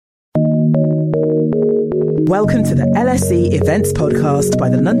Welcome to the LSE Events Podcast by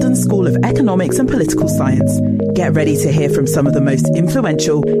the London School of Economics and Political Science. Get ready to hear from some of the most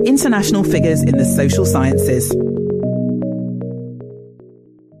influential international figures in the social sciences.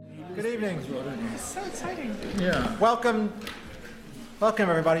 Good evening. So exciting. Yeah. Welcome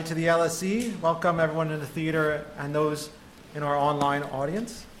everybody to the LSE. Welcome everyone in the theater and those in our online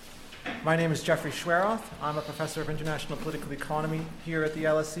audience. My name is Jeffrey Schweroth. I'm a professor of international political economy here at the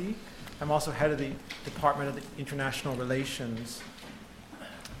LSE. I'm also head of the Department of International Relations.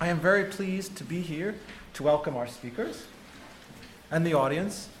 I am very pleased to be here to welcome our speakers and the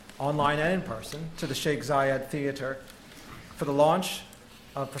audience, online and in person, to the Sheikh Zayed Theatre for the launch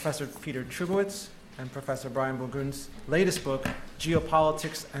of Professor Peter Trubowitz and Professor Brian Burgoon's latest book,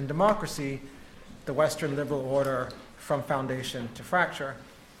 Geopolitics and Democracy, The Western Liberal Order from Foundation to Fracture.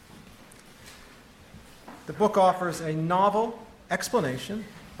 The book offers a novel explanation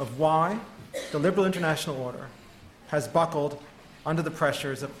of why the liberal international order has buckled under the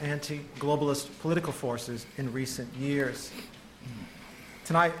pressures of anti-globalist political forces in recent years.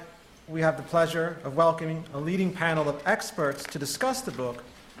 Tonight, we have the pleasure of welcoming a leading panel of experts to discuss the book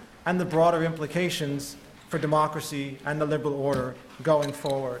and the broader implications for democracy and the liberal order going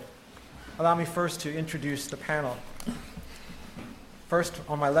forward. Allow me first to introduce the panel. First,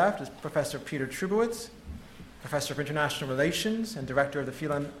 on my left is Professor Peter Trubowitz, Professor of International Relations and Director of the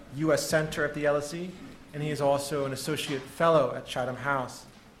Phelan U.S. Center at the LSE, and he is also an Associate Fellow at Chatham House.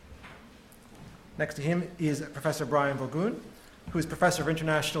 Next to him is Professor Brian Burgoon, who is Professor of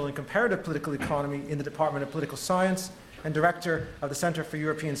International and Comparative Political Economy in the Department of Political Science and Director of the Center for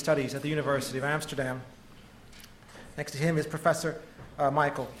European Studies at the University of Amsterdam. Next to him is Professor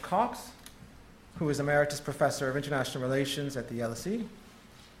Michael Cox, who is Emeritus Professor of International Relations at the LSE,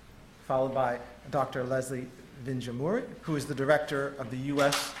 followed by Dr. Leslie Vinjamuri, who is the Director of the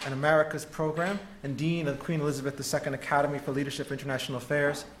U.S. and Americas Program and Dean of the Queen Elizabeth II Academy for Leadership in International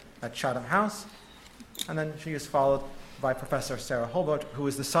Affairs at Chatham House. And then she is followed by Professor Sara Hobolt, who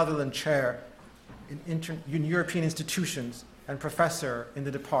is the Sutherland Chair in European Institutions and Professor in the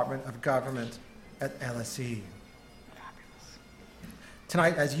Department of Government at LSE.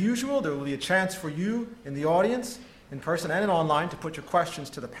 Tonight, as usual, there will be a chance for you in the audience, in person and online, to put your questions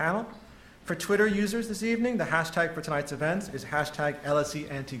to the panel. For Twitter users this evening, the hashtag for tonight's events is hashtag LSE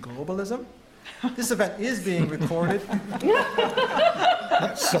Anti-globalism. This event is being recorded.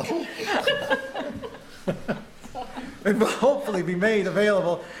 That's subtle. It will hopefully be made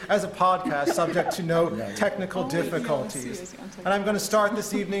available as a podcast, subject to no technical difficulties. And I'm going to start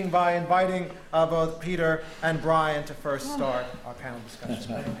this evening by inviting both Peter and Brian to first start our panel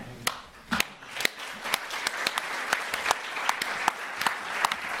discussion.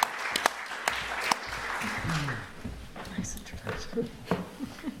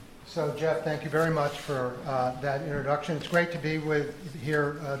 So, Jeff, thank you very much for that introduction. It's great to be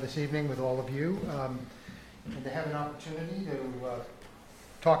here this evening with all of you and to have an opportunity to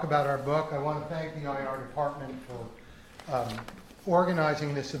talk about our book. I want to thank the IR department for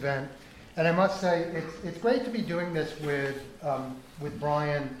organizing this event. And I must say, it's great to be doing this with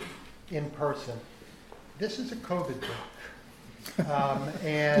Brian in person. This is a COVID book.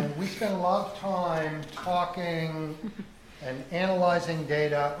 And we spent a lot of time talking and analyzing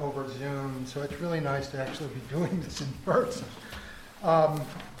data over Zoom, so it's really nice to actually be doing this in person.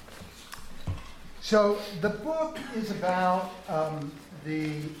 So the book is about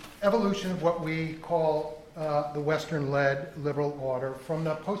the evolution of what we call the Western-led liberal order from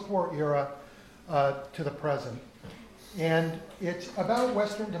the post-war era to the present. And it's about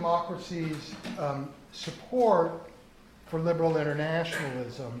Western democracies' support for liberal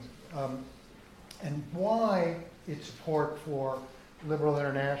internationalism and why its support for liberal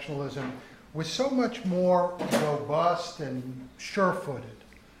internationalism was so much more robust and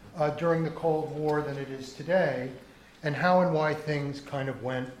sure-footed during the Cold War than it is today, and how and why things kind of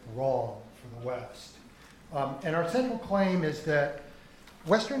went wrong for the West. And our central claim is that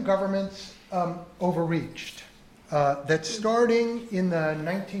Western governments overreached, that starting in the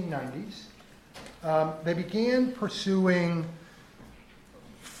 1990s, they began pursuing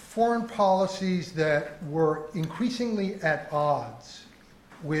foreign policies that were increasingly at odds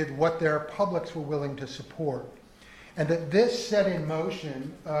with what their publics were willing to support. And that this set in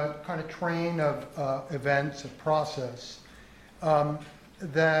motion a kind of train of events, of process,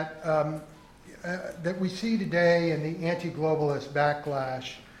 that we see today in the anti-globalist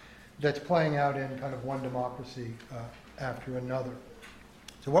backlash that's playing out in kind of one democracy after another.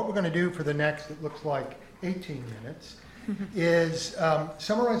 So what we're going to do for the next, it looks like 18 minutes, is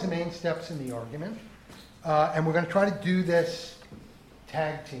summarize the main steps in the argument. And we're going to try to do this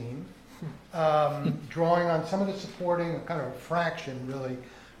tag team. drawing on some of the supporting, kind of a fraction really,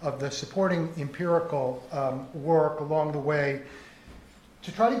 of the supporting empirical work along the way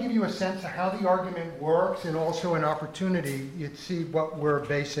to try to give you a sense of how the argument works and also an opportunity to see what we're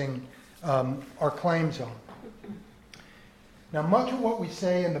basing our claims on. Now, much of what we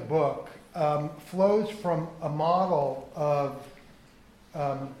say in the book flows from a model of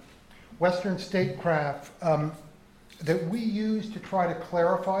Western statecraft that we use to try to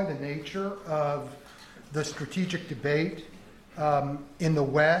clarify the nature of the strategic debate in the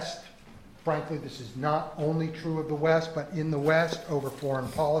West. Frankly, this is not only true of the West, but in the West over foreign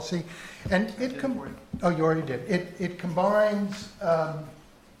policy. And it oh, you already did. It combines,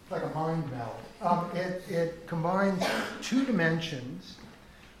 like a mind meld. It combines two dimensions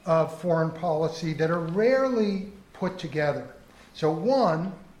of foreign policy that are rarely put together. So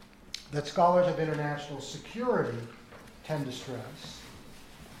one, that scholars of international security tend to stress,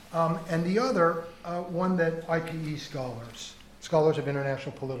 and the other, one that IPE scholars of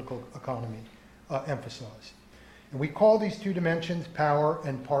international political economy, emphasize. And we call these two dimensions power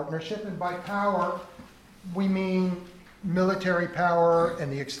and partnership, and by power, we mean military power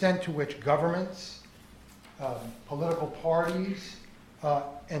and the extent to which governments, political parties,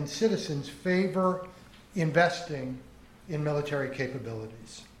 and citizens favor investing in military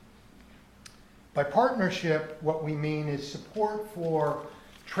capabilities. By partnership, what we mean is support for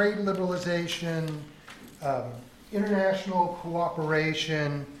trade liberalization, international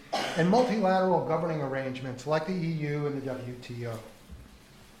cooperation, and multilateral governing arrangements like the EU and the WTO.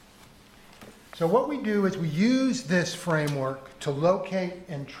 So what we do is we use this framework to locate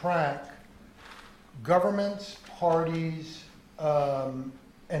and track governments, parties,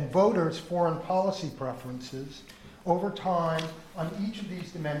 and voters' foreign policy preferences over time on each of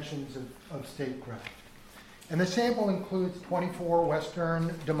these dimensions of statecraft. And the sample includes 24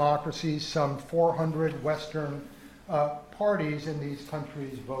 Western democracies, some 400 Western parties in these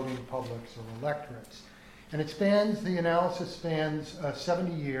countries' voting publics or electorates. And the analysis spans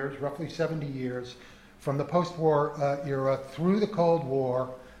 70 years, roughly 70 years, from the post-war era through the Cold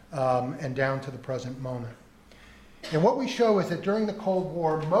War and down to the present moment. And what we show is that during the Cold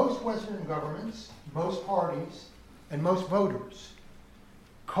War, most Western governments, most parties, and most voters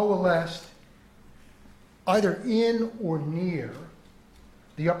coalesced either in or near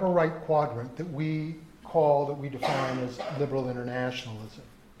the upper right quadrant that we define as liberal internationalism.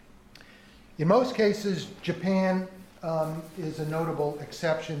 In most cases, Japan is a notable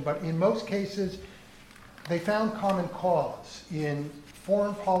exception, but in most cases, they found common cause in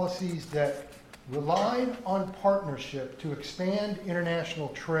foreign policies that relied on partnership to expand international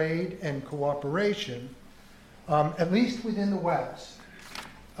trade and cooperation, at least within the West,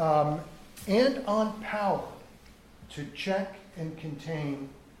 and on power to check and contain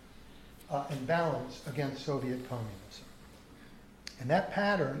and balance against Soviet communism. And that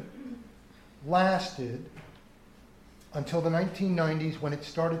pattern lasted until the 1990s when it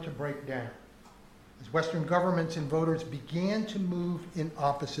started to break down, as Western governments and voters began to move in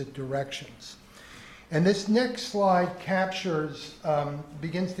opposite directions. And this next slide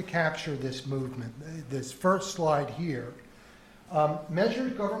begins to capture this movement. This first slide here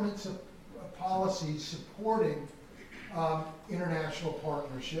measures governments' policies supporting international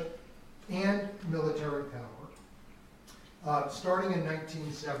partnership and military power, starting in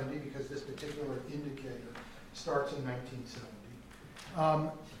 1970, because this particular indicator starts in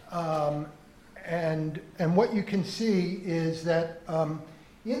 1970. And what you can see is that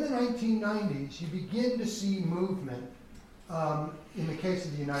in the 1990s, you begin to see movement in the case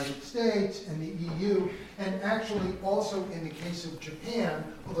of the United States and the EU, and actually also in the case of Japan,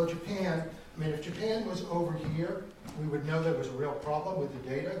 although Japan, if Japan was over here, we would know there was a real problem with the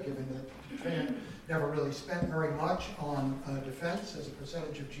data, given that Japan never really spent very much on defense as a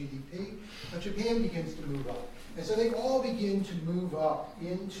percentage of GDP, but Japan begins to move up. And so they all begin to move up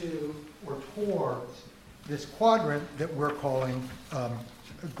into or towards this quadrant that we're calling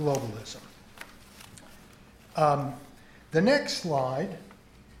globalism. The next slide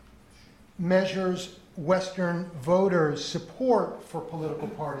measures Western voters' support for political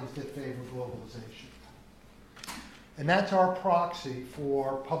parties that favor globalization. And that's our proxy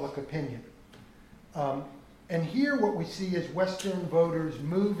for public opinion. And here what we see is Western voters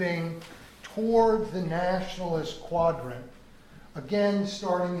moving towards the nationalist quadrant, again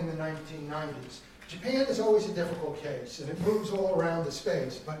starting in the 1990s. Japan is always a difficult case, and it moves all around the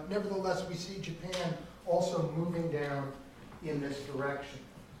space, but nevertheless we see Japan also moving down in this direction.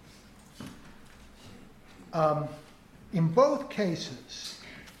 In both cases,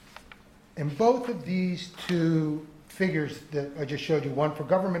 in both of these two figures that I just showed you, one for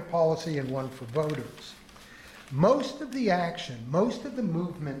government policy and one for voters. Most of the action, most of the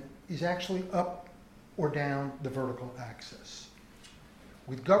movement is actually up or down the vertical axis.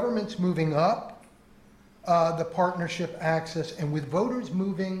 With governments moving up the partnership axis and with voters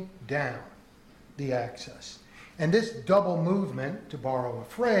moving down the axis. And this double movement, to borrow a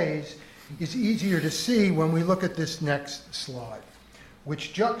phrase, is easier to see when we look at this next slide,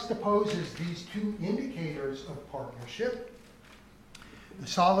 which juxtaposes these two indicators of partnership. The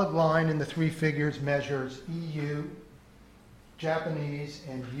solid line in the three figures measures EU, Japanese,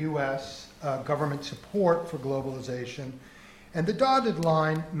 and US government support for globalization, and the dotted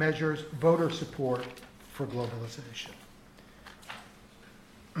line measures voter support for globalization.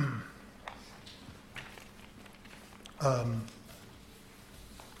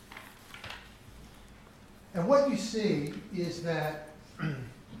 And what you see is that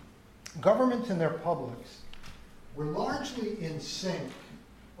governments and their publics were largely in sync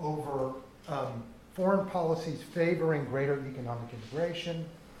over foreign policies favoring greater economic integration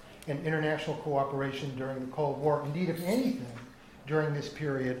and international cooperation during the Cold War. Indeed, if anything, during this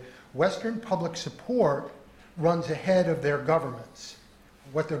period, Western public support runs ahead of their governments,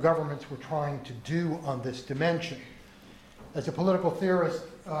 what their governments were trying to do on this dimension. As a political theorist,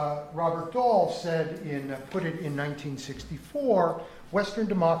 Robert Dahl put it in 1964, Western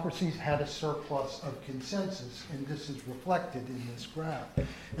democracies had a surplus of consensus, and this is reflected in this graph.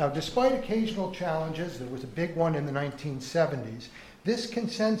 Now, despite occasional challenges, there was a big one in the 1970s, this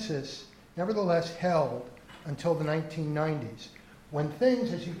consensus nevertheless held until the 1990s, when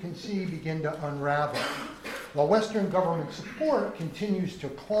things, as you can see, begin to unravel. While Western government support continues to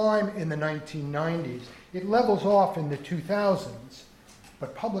climb in the 1990s, it levels off in the 2000s,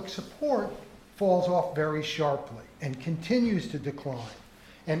 but public support falls off very sharply and continues to decline.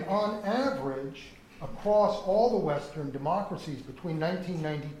 And on average, across all the Western democracies between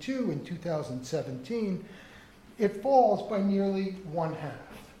 1992 and 2017, it falls by nearly 1/2.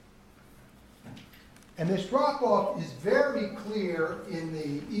 And this drop-off is very clear in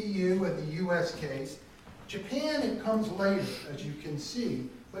the EU and the US case. Japan, it comes later, as you can see,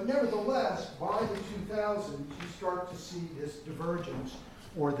 but nevertheless, by the 2000s, you start to see this divergence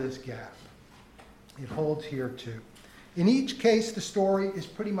or this gap. It holds here too. In each case, the story is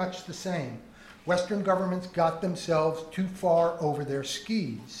pretty much the same. Western governments got themselves too far over their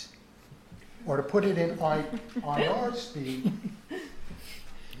skis. Or to put it in IR speed,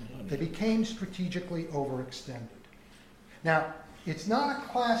 they became strategically overextended. Now, it's not a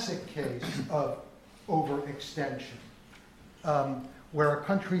classic case of overextension, where a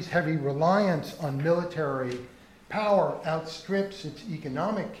country's heavy reliance on military power outstrips its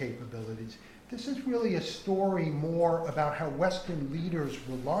economic capabilities. This is really a story more about how Western leaders'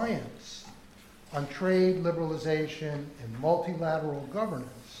 reliance on trade liberalization and multilateral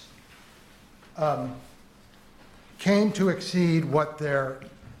governance came to exceed what their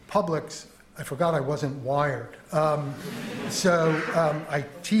publics, I forgot I wasn't wired. I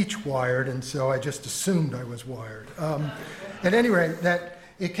teach wired, and so I just assumed I was wired. At any rate, that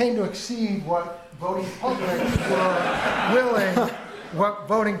it came to exceed what voting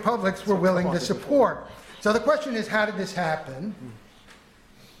publics were willing to support. So the question is, how did this happen?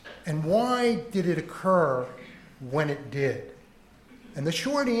 And why did it occur when it did? And the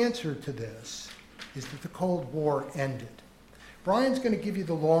short answer to this is that the Cold War ended. Brian's going to give you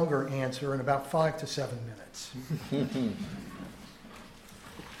the longer answer in about 5 to 7 minutes.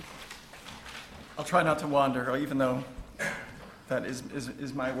 I'll try not to wander, even though that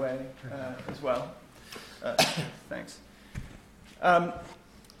is my way as well. Thanks.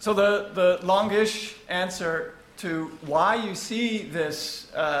 So the longish answer to why you see this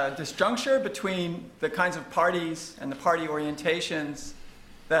disjuncture between the kinds of parties and the party orientations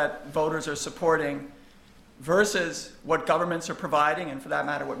that voters are supporting versus what governments are providing, and for that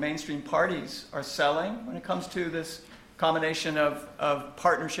matter, what mainstream parties are selling when it comes to this combination of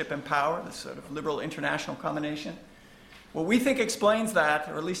partnership and power, this sort of liberal international combination. What we think explains that,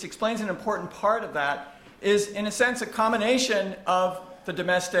 or at least explains an important part of that, is in a sense a combination of the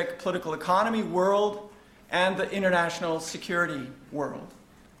domestic political economy world and the international security world.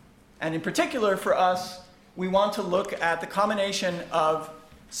 And in particular for us, we want to look at the combination of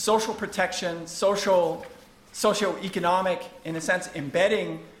social protection, socio-economic, in a sense,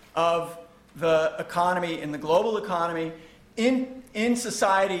 embedding of the economy in the global economy in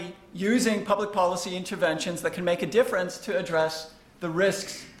society using public policy interventions that can make a difference to address the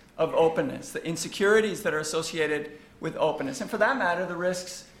risks of openness, the insecurities that are associated with openness, and for that matter, the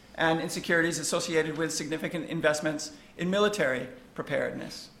risks and insecurities associated with significant investments in military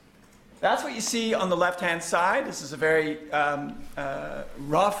preparedness. That's what you see on the left-hand side. This is a very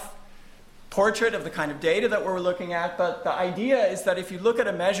rough portrait of the kind of data that we're looking at, but the idea is that if you look at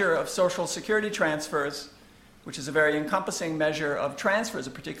a measure of social security transfers, which is a very encompassing measure of transfers, a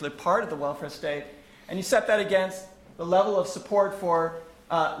particular part of the welfare state, and you set that against the level of support for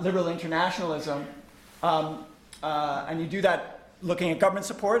liberal internationalism, and you do that looking at government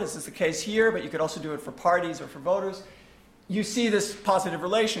support, as is the case here, but you could also do it for parties or for voters, you see this positive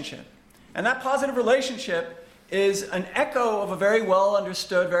relationship. And that positive relationship is an echo of a very well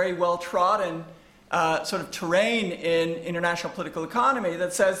understood, very well trodden sort of terrain in international political economy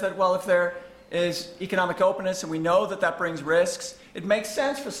that says that, well, if there is economic openness and we know that that brings risks, it makes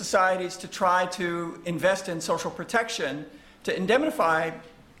sense for societies to try to invest in social protection to indemnify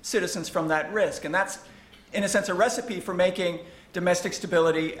citizens from that risk. And that's, in a sense, a recipe for making domestic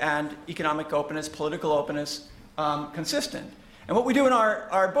stability and economic openness, political openness, consistent. And what we do in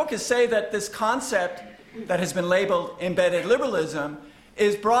our book is say that this concept that has been labeled embedded liberalism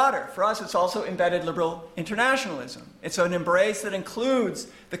is broader. For us, it's also embedded liberal internationalism. It's an embrace that includes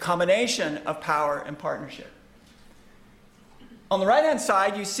the combination of power and partnership. On the right-hand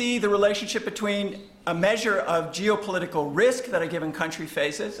side, you see the relationship between a measure of geopolitical risk that a given country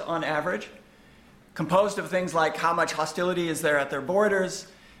faces, on average, composed of things like how much hostility is there at their borders,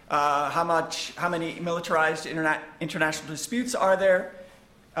 how many militarized international disputes are there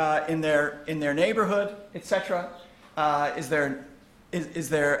in their neighborhood, etc. Is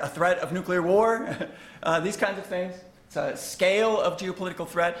there a threat of nuclear war? These kinds of things. It's a scale of geopolitical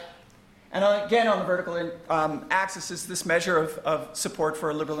threat. And again, on the vertical axis is this measure of support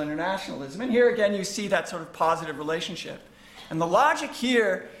for liberal internationalism. And here again, you see that sort of positive relationship. And the logic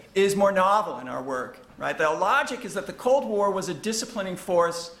here is more novel in our work, right? The logic is that the Cold War was a disciplining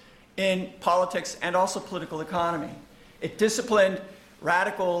force in politics and also political economy. It disciplined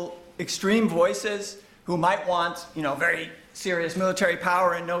radical, extreme voices who might want, very serious military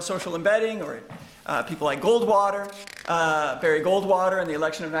power and no social embedding, or people like Goldwater, Barry Goldwater in the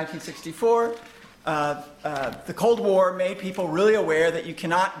election of 1964. The Cold War made people really aware that you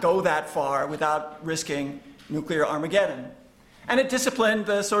cannot go that far without risking nuclear Armageddon. And it disciplined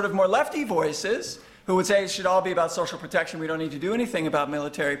the sort of more lefty voices who would say it should all be about social protection. We don't need to do anything about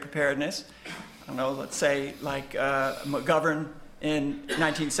military preparedness. I don't know, let's say like McGovern in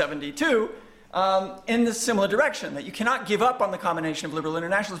 1972, in this similar direction, that you cannot give up on the combination of liberal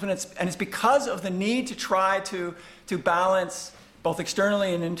internationalism, and it's because of the need to try to balance, both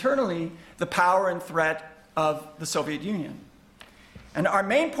externally and internally, the power and threat of the Soviet Union. And our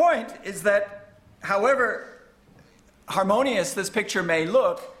main point is that, however harmonious this picture may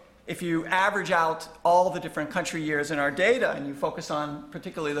look, if you average out all the different country years in our data and you focus on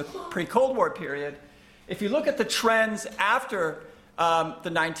particularly the pre-Cold War period, if you look at the trends after the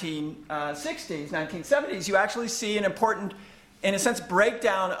 1960s, 1970s, you actually see an important, in a sense,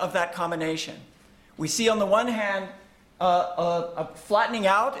 breakdown of that combination. We see on the one hand a flattening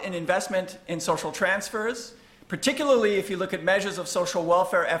out in investment in social transfers, particularly if you look at measures of social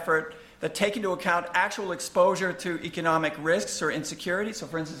welfare effort that take into account actual exposure to economic risks or insecurity. So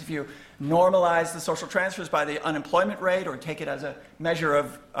for instance, if you normalize the social transfers by the unemployment rate or take it as a measure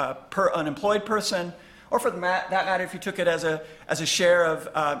of per unemployed person, or for that matter, if you took it as a share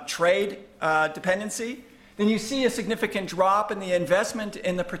of trade dependency, then you see a significant drop in the investment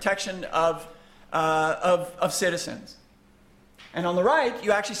in the protection of citizens. And on the right,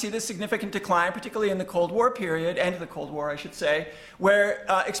 you actually see this significant decline, particularly in the Cold War period, end of the Cold War, I should say, where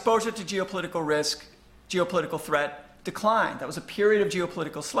exposure to geopolitical risk, geopolitical threat declined. That was a period of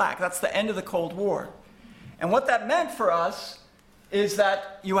geopolitical slack. That's the end of the Cold War. And what that meant for us is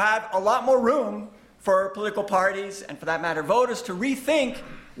that you have a lot more room for political parties, and for that matter, voters, to rethink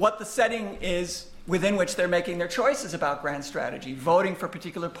what the setting is within which they're making their choices about grand strategy, voting for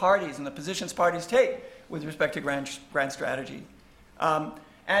particular parties and the positions parties take with respect to grand strategy.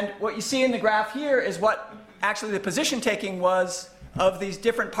 And what you see in the graph here is what actually the position taking was of these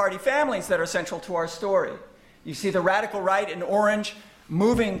different party families that are central to our story. You see the radical right in orange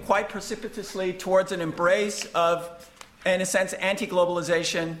moving quite precipitously towards an embrace of, in a sense,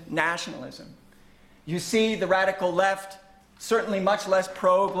 anti-globalization nationalism. You see the radical left certainly much less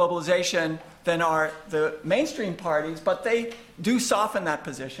pro-globalization than are the mainstream parties, but they do soften that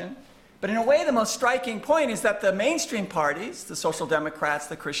position. But in a way, the most striking point is that the mainstream parties, the Social Democrats,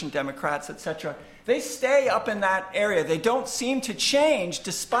 the Christian Democrats, etc., they stay up in that area. They don't seem to change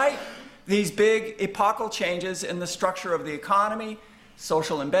despite these big epochal changes in the structure of the economy,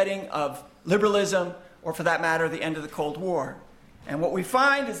 social embedding of liberalism, or for that matter, the end of the Cold War. And what we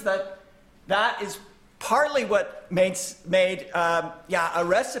find is that that is partly what made a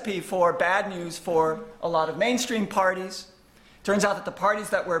recipe for bad news for a lot of mainstream parties. Turns out that the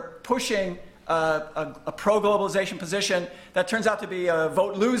parties that were pushing a pro-globalization position, that turns out to be a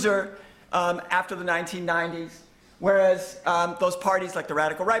vote loser after the 1990s, whereas those parties like the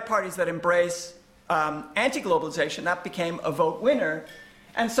radical right parties that embrace anti-globalization, that became a vote winner.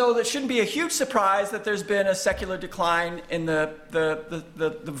 And so there shouldn't be a huge surprise that there's been a secular decline in the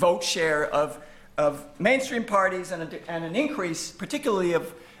vote share of mainstream parties and an increase, particularly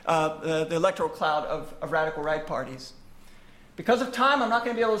of the electoral cloud of radical right parties. Because of time, I'm not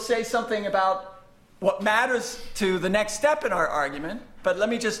going to be able to say something about what matters to the next step in our argument, but let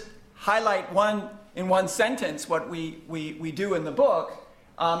me just highlight in one sentence what we do in the book.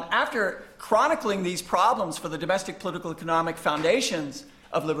 After chronicling these problems for the domestic political economic foundations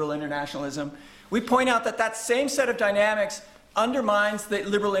of liberal internationalism, we point out that same set of dynamics undermines the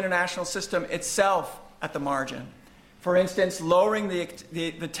liberal international system itself at the margin. For instance, lowering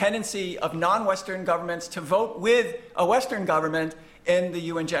the tendency of non-Western governments to vote with a Western government in the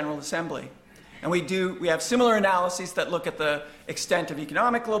UN General Assembly. And we have similar analyses that look at the extent of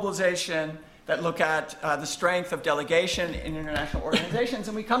economic globalization, that look at the strength of delegation in international organizations,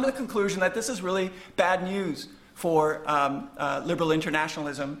 and we come to the conclusion that this is really bad news for liberal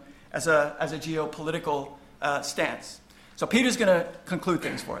internationalism as a geopolitical stance. So Peter's going to conclude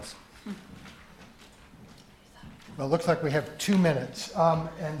things for us. Well, it looks like we have 2 minutes.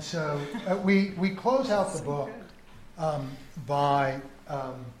 And so we close out the book by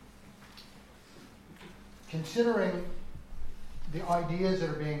considering the ideas that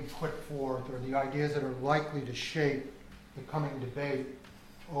are being put forth, or the ideas that are likely to shape the coming debate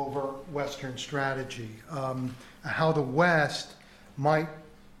over Western strategy, how the West might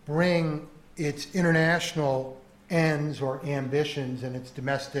bring its international ends or ambitions and its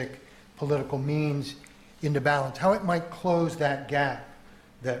domestic political means into balance, how it might close that gap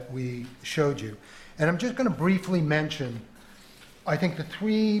that we showed you. And I'm just going to briefly mention, I think, the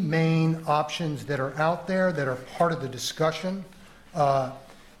 3 main options that are out there that are part of the discussion,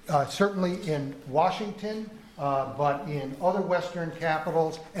 certainly in Washington, but in other Western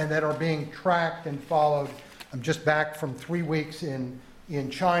capitals, and that are being tracked and followed. I'm just back from 3 weeks in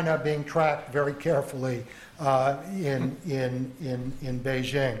China, being tracked very carefully in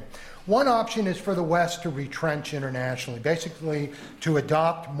Beijing. One option is for the West to retrench internationally, basically to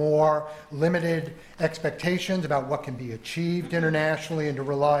adopt more limited expectations about what can be achieved internationally and to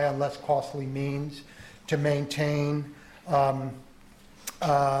rely on less costly means to maintain, to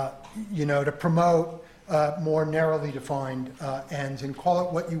promote more narrowly defined ends, and call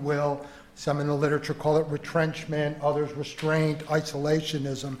it what you will. Some in the literature call it retrenchment, others restraint,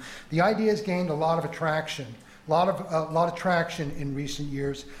 isolationism. The idea has gained a lot of attraction, a lot of traction in recent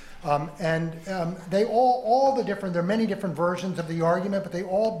years. They all the different, there are many different versions of the argument, but they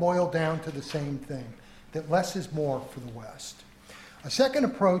all boil down to the same thing, that less is more for the West. A second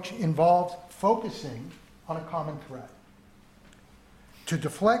approach involves focusing on a common threat to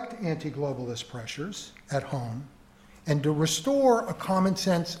deflect anti-globalist pressures at home and to restore a common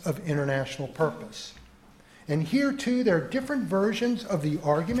sense of international purpose. And here, too, there are different versions of the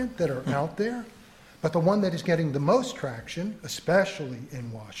argument that are out there, but the one that is getting the most traction, especially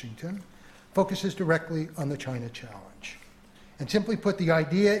in Washington, focuses directly on the China challenge. And simply put, the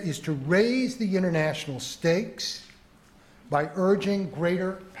idea is to raise the international stakes by urging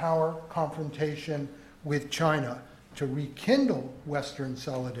greater power confrontation with China to rekindle Western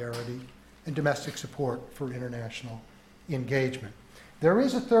solidarity and domestic support for international engagement. There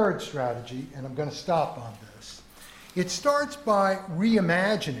is a third strategy, and I'm going to stop on this. It starts by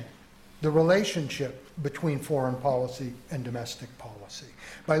reimagining the relationship between foreign policy and domestic policy,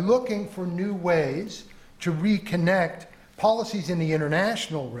 by looking for new ways to reconnect policies in the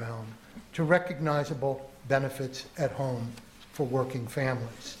international realm to recognizable benefits at home for working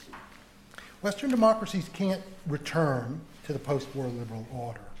families. Western democracies can't return to the post-war liberal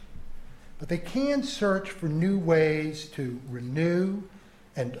order, but they can search for new ways to renew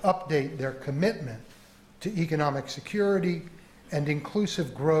and update their commitment to economic security and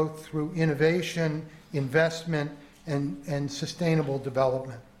inclusive growth through innovation, investment, and sustainable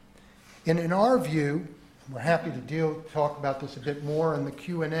development. And in our view, we're happy to talk about this a bit more in the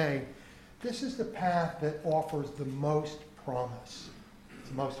Q&A, this is the path that offers the most promise,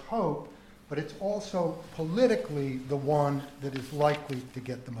 the most hope, but it's also politically the one that is likely to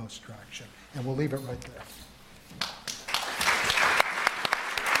get the most traction. And we'll leave it right there.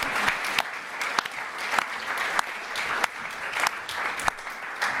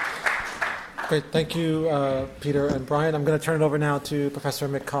 Great, thank you, Peter and Brian. I'm going to turn it over now to Professor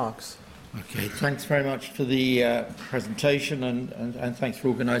Mick Cox. Okay, thanks very much for the presentation and thanks for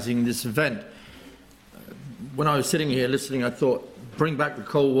organising this event. When I was sitting here listening, I thought, bring back the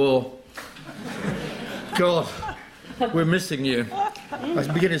Cold War. God, we're missing you. I was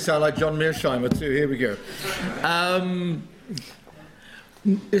beginning to sound like John Mearsheimer too. Here we go.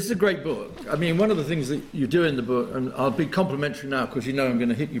 It's a great book. I mean, one of the things that you do in the book, and I'll be complimentary now because you know I'm going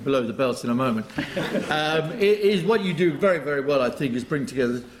to hit you below the belt in a moment, is what you do very, very well, I think, is bring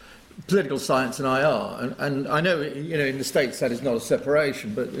together political science and IR. And I know, you know, in the States that is not a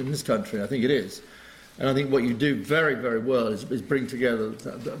separation, but in this country I think it is. And I think what you do very, very well is bring together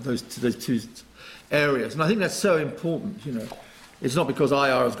those two areas. And I think that's so important, you know. It's not because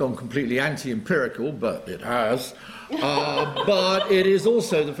IR has gone completely anti-empirical, but it has. But it is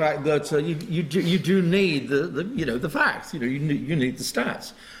also the fact that you do need the facts. You know, you need the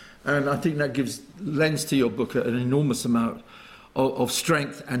stats, and I think that lends to your book an enormous amount of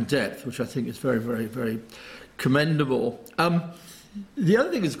strength and depth, which I think is very, very, very commendable. The other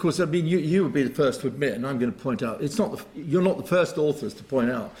thing is, of course, I mean, you would be the first to admit, and I'm going to point out, you're not the first authors to point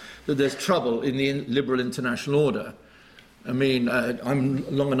out that there's trouble in the liberal international order. I mean, I'm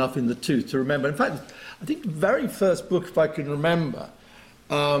long enough in the tooth to remember. In fact, I think the very first book, if I can remember,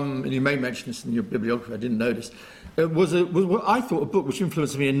 and you may mention this in your bibliography, I didn't notice, was what I thought a book which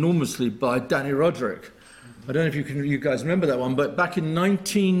influenced me enormously by Danny Roderick. I don't know if you guys remember that one, but back in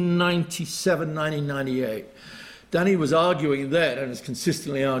 1997, 1998, Danny was arguing then, and has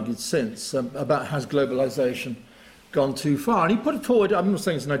consistently argued since, about has globalisation gone too far. And he put forward, I'm not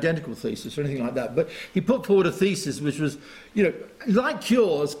saying it's an identical thesis or anything like that, but he put forward a thesis which was, you know, like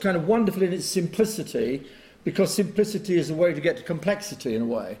yours, kind of wonderful in its simplicity, because simplicity is a way to get to complexity in a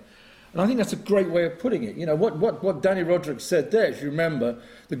way. And I think that's a great way of putting it. You know, what Danny Roderick said there, if you remember,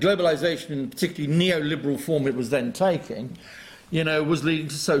 the globalisation, in particularly neoliberal form it was then taking, you know, was leading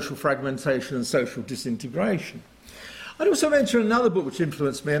to social fragmentation and social disintegration. I'd also mention another book which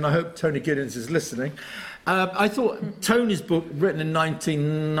influenced me, and I hope Tony Giddens is listening. I thought Tony's book, written in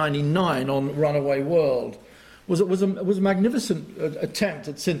 1999 on Runaway World, was a magnificent attempt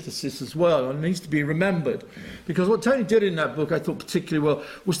at synthesis as well, and it needs to be remembered. Because what Tony did in that book, I thought particularly well,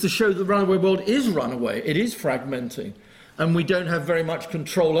 was to show that Runaway World is runaway, it is fragmenting, and we don't have very much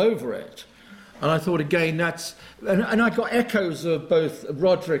control over it. And I thought, again, that's... And I got echoes of both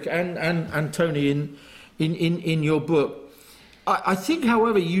Roderick and Tony in your book. I think,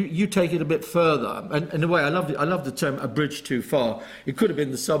 however, you take it a bit further, and in a way, I love the term "a bridge too far." It could have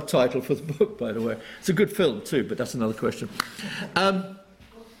been the subtitle for the book, by the way. It's a good film too, but that's another question. I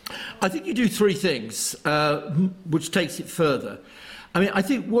think you do three things, which takes it further. I mean, I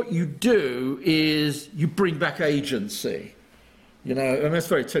think what you do is you bring back agency. You know, and that's a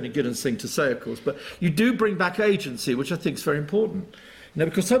very Tony Giddens thing to say, of course, but you do bring back agency, which I think is very important. You know,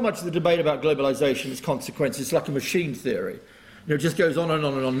 because so much of the debate about globalisation is consequences. It's like a machine theory. You know, it just goes on and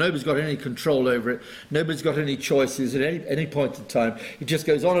on and on. Nobody's got any control over it. Nobody's got any choices at any point in time. It just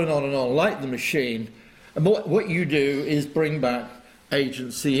goes on and on and on, like the machine. And what you do is bring back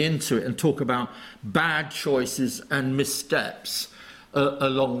agency into it and talk about bad choices and missteps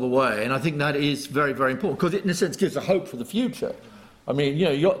along the way. And I think that is very, very important, because it, in a sense, gives a hope for the future. I mean,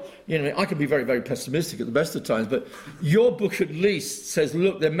 you know, I can be very, very pessimistic at the best of times, but your book at least says,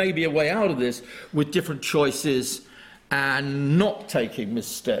 look, there may be a way out of this with different choices and not taking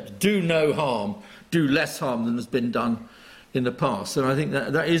missteps. Do no harm, do less harm than has been done in the past. And I think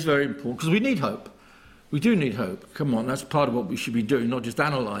that is very important, because we need hope. We do need hope. Come on, that's part of what we should be doing, not just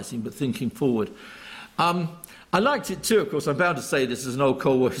analysing, but thinking forward. I liked it too, of course. I'm bound to say this as an old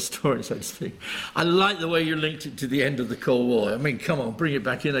Cold War historian, so to speak. I like the way you linked it to the end of the Cold War. I mean, come on, bring it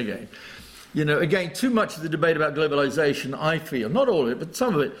back in again. You know, again, too much of the debate about globalisation, I feel, not all of it, but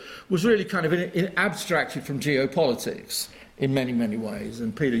some of it, was really kind of abstracted from geopolitics in many, many ways.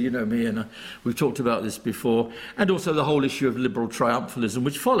 And Peter, you know me, and we've talked about this before. And also the whole issue of liberal triumphalism,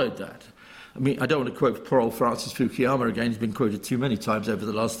 which followed that. I mean, I don't want to quote poor old Francis Fukuyama again. He's been quoted too many times over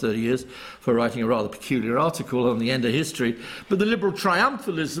the last 30 years for writing a rather peculiar article on the end of history. But the liberal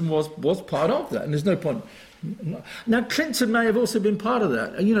triumphalism was part of that, and there's no point. Now, Clinton may have also been part of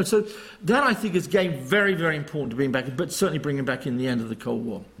that. And, you know, so that, I think, is, again, very, very important to bring back, but certainly bringing back in the end of the Cold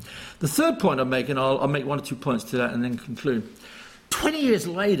War. The third point I make, and I'll make one or two points to that and then conclude. 20 years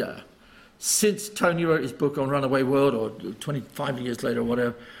later, since Tony wrote his book on Runaway World, or 25 years later or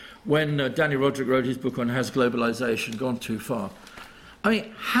whatever, when Danny Roderick wrote his book on Has Globalisation Gone Too Far? I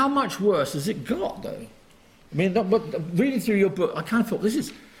mean, how much worse has it got, though? I mean, reading through your book, I kind of thought, this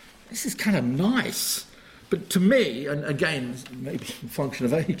is kind of nice. But to me, and again, maybe a function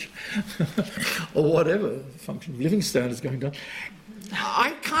of age, or whatever, function of living standards going down,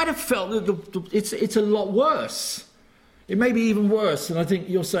 I kind of felt that it's a lot worse. It may be even worse than I think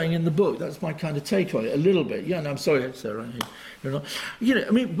you're saying in the book. That's my kind of take on it, a little bit. Yeah, no, I'm sorry, Sarah. You're not. You know,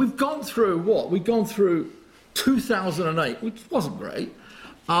 I mean, we've gone through what? We've gone through 2008, which wasn't great.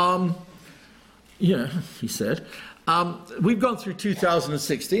 You know, he said. We've gone through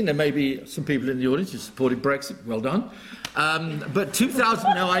 2016. There may be some people in the audience who supported Brexit. Well done. But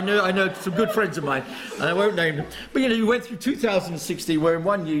 2000. Now I know some good friends of mine, and I won't name them. But you know, you went through 2016, where in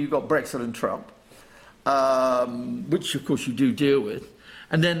 1 year you got Brexit and Trump. Which of course you do deal with,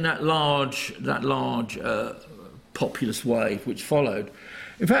 and then that large populist wave which followed.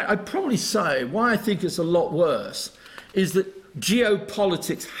 In fact, I'd probably say why I think it's a lot worse is that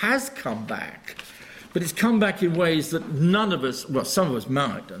geopolitics has come back, but it's come back in ways that none of us, well, some of us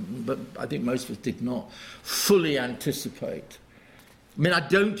might, but I think most of us did not fully anticipate. I mean, I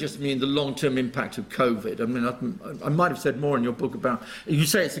don't just mean the long-term impact of COVID. I mean, I might have said more in your book about, you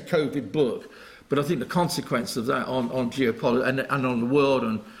say it's a COVID book, but I think the consequence of that on geopolitics and on the world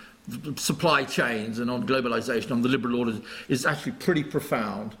and supply chains and on globalisation, on the liberal order, is actually pretty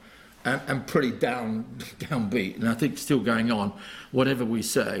profound and pretty downbeat. And I think still going on, whatever we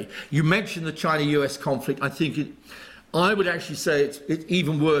say. You mentioned the China-US conflict. I would actually say it's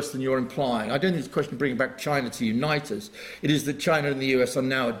even worse than you're implying. I don't think it's a question of bringing back China to unite us. It is that China and the US are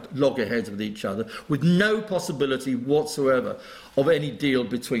now at loggerheads with each other, with no possibility whatsoever of any deal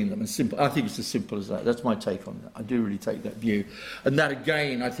between them. And I think it's as simple as that. That's my take on that. I do really take that view. And that,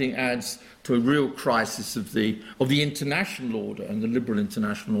 again, I think adds to a real crisis of the international order and the liberal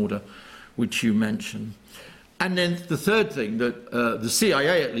international order, which you mentioned. And then the third thing that the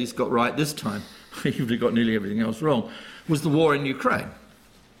CIA at least got right this time, even if it got nearly everything else wrong, was the war in Ukraine.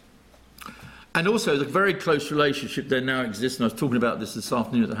 And also the very close relationship that now exists, and I was talking about this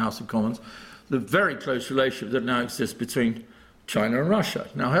afternoon at the House of Commons, the very close relationship that now exists between China and Russia.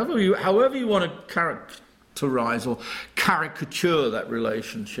 Now, however you want to characterise or caricature that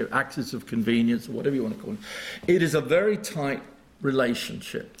relationship, axis of convenience, or whatever you want to call it, it is a very tight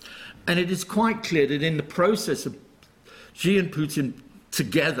relationship. And it is quite clear that in the process of Xi and Putin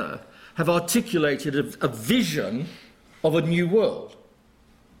together have articulated a vision of a new world.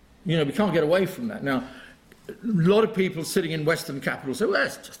 You know, we can't get away from that. Now, a lot of people sitting in Western capitals say, well,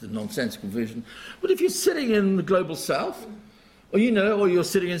 that's just a nonsensical vision. But if you're sitting in the global south, or you're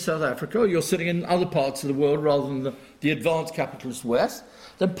sitting in South Africa, or you're sitting in other parts of the world rather than the advanced capitalist West,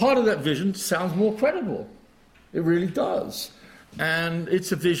 then part of that vision sounds more credible. It really does. And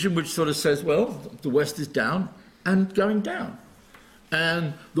it's a vision which sort of says, well, the West is down and going down.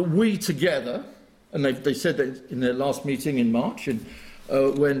 And that we together, and they said that in their last meeting in March,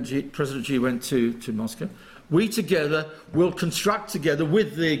 when President Xi went to Moscow, we together will construct together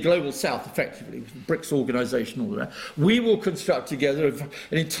with the Global South, effectively, with the BRICS organisation, all of that, we will construct together an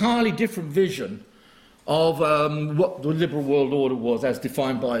entirely different vision of what the liberal world order was as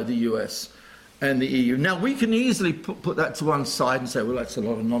defined by the US and the EU. Now, we can easily put that to one side and say, well, that's a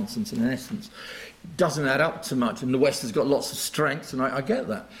lot of nonsense in essence. It doesn't add up to much, and the West has got lots of strengths, and I get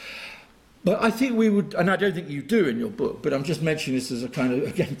that. But I think we would, and I don't think you do in your book, but I'm just mentioning this as a kind of,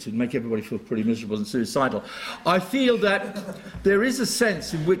 again, to make everybody feel pretty miserable and suicidal. I feel that there is a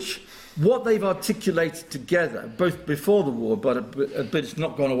sense in which what they've articulated together, both before the war, but it's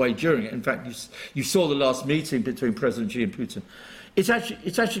not gone away during it. In fact, you saw the last meeting between President Xi and Putin. It's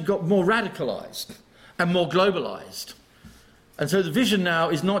actually got more radicalised and more globalised. And so the vision now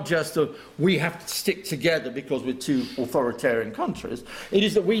is not just of we have to stick together because we're two authoritarian countries. It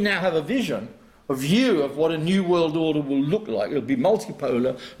is that we now have a vision, a view of what a new world order will look like. It'll be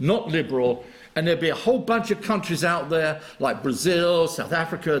multipolar, not liberal, and there'll be a whole bunch of countries out there like Brazil, South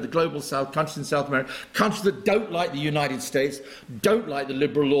Africa, the global south, countries in South America, countries that don't like the United States, don't like the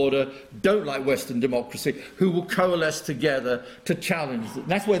liberal order, don't like Western democracy, who will coalesce together to challenge it. And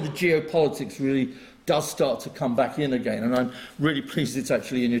that's where the geopolitics really does start to come back in again, and I'm really pleased it's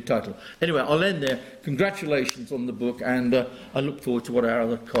actually in your title. Anyway, I'll end there. Congratulations on the book, and I look forward to what our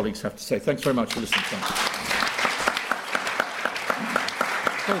other colleagues have to say. Thanks very much for listening to me.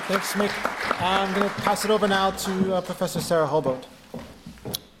 Great, thanks, Mick. I'm going to pass it over now to Professor Sara Hobolt.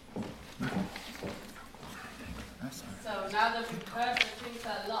 So now that we've heard that things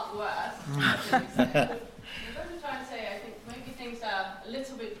are a lot worse, I'm going to try and say I think maybe things are a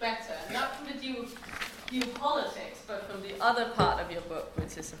little bit better, not from the geopolitics, but from the other part of your book,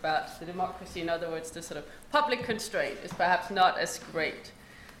 which is about the democracy. In other words, the sort of public constraint is perhaps not as great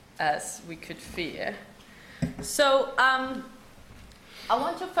as we could fear. So I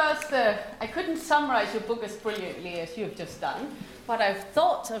want to first, I couldn't summarize your book as brilliantly as you've just done, but I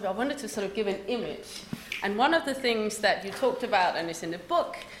wanted to sort of give an image And one of the things that you talked about, and is in the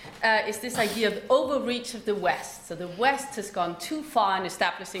book, is this idea of overreach of the West. So the West has gone too far in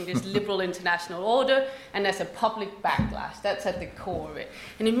establishing this liberal international order, and there's a public backlash. That's at the core of it.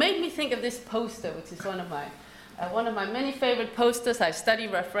 And it made me think of this poster, which is one of my many favorite posters. I study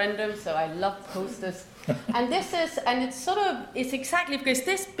referendums, so I love posters. And it's exactly because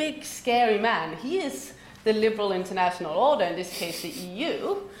this big, scary man, he is the liberal international order, in this case the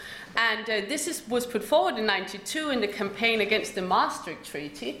EU. And this was put forward in 1992 in the campaign against the Maastricht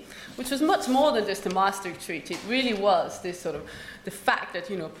Treaty, which was much more than just the Maastricht Treaty. It really was this sort of the fact that,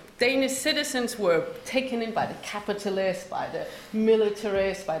 Danish citizens were taken in by the capitalists, by the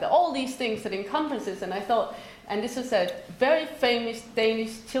militarists, by all these things that encompasses. And I thought, and this is a very famous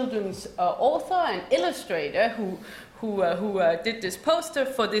Danish children's author and illustrator who did this poster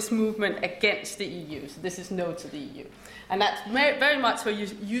for this movement against the EU. So this is No to the EU. And that's very much what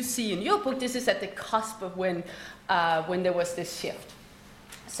you see in your book. This is at the cusp of when there was this shift.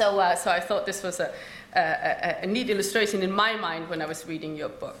 So I thought this was a neat illustration in my mind when I was reading your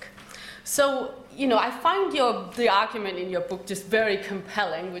book. So, I find the argument in your book just very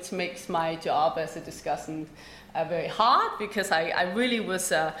compelling, which makes my job as a discussant very hard, because I really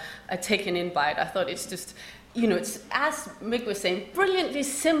was taken in by it. I thought it's just... it's, as Mick was saying, brilliantly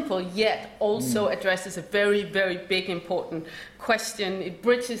simple, yet also addresses a very, very big, important question. It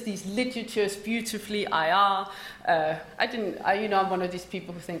bridges these literatures beautifully. IR. I'm one of these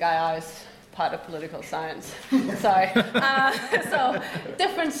people who think IR is part of political science. Sorry. So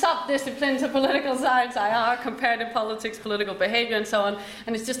different subdisciplines of political science, IR, comparative politics, political behavior, and so on.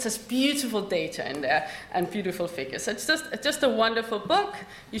 And it just has beautiful data in there and beautiful figures. It's just a wonderful book.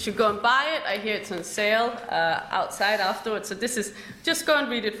 You should go and buy it. I hear it's on sale outside afterwards. So just go and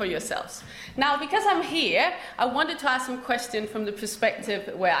read it for yourselves. Now, because I'm here, I wanted to ask some questions from the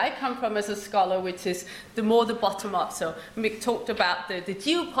perspective where I come from as a scholar, which is the bottom up. So Mick talked about the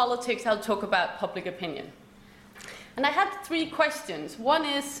geopolitics. I'll talk about public opinion. And I had 3 questions. One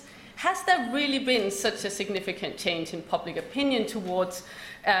is, has there really been such a significant change in public opinion towards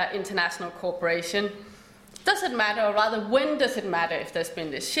international cooperation? Does it matter, or rather, when does it matter if there's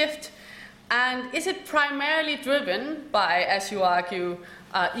been this shift? And is it primarily driven by, as you argue,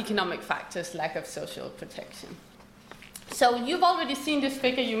 economic factors, lack of social protection? So you've already seen this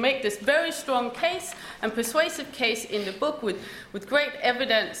figure. You make this very strong case and persuasive case in the book with great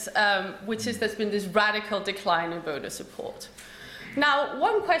evidence, which is there's been this radical decline in voter support. Now,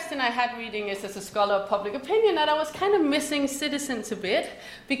 one question I had reading is, as a scholar of public opinion, that I was kind of missing citizens a bit,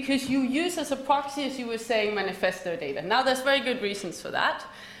 because you use as a proxy, as you were saying, manifesto data. Now, there's very good reasons for that.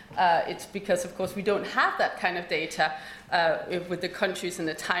 It's because, of course, we don't have that kind of data with the countries and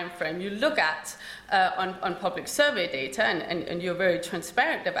the time frame you look at on public survey data, and you're very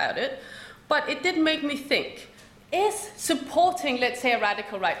transparent about it. But it did make me think, is supporting, let's say, a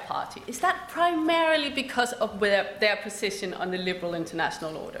radical right party, is that primarily because of their position on the liberal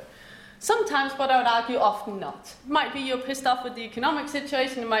international order? Sometimes, but I would argue often not. It might be you're pissed off with the economic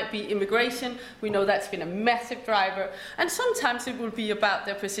situation, it might be immigration, we know that's been a massive driver, and sometimes it will be about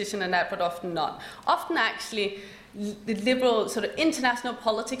their position on that, but often not. Often, actually, the liberal sort of international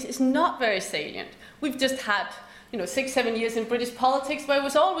politics is not very salient. We've just had 6-7 years in British politics where it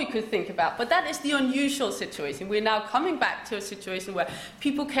was all we could think about. But that is the unusual situation. We're now coming back to a situation where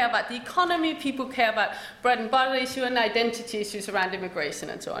people care about the economy, people care about bread and butter issue and identity issues around immigration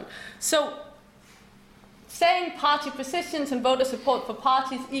and so on. So saying party positions and voter support for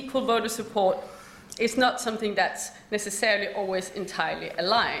parties equal voter support is not something that's necessarily always entirely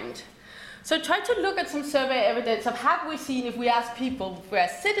aligned. So try to look at some survey evidence of, have we seen, if we ask people, if we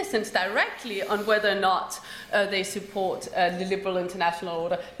ask citizens directly on whether or not they support the liberal international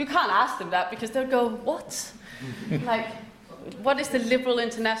order. You can't ask them that, because they'll go, what? What is the liberal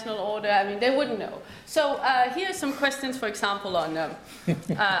international order? I mean, they wouldn't know. So here are some questions, for example, on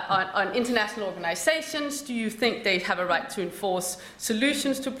international organizations. Do you think they have a right to enforce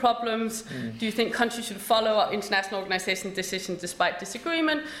solutions to problems? Do you think countries should follow up international organization decisions despite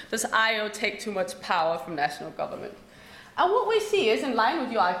disagreement? Does IO take too much power from national government? And what we see is, in line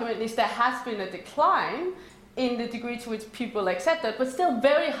with your argument, is there has been a decline in the degree to which people accept that, but still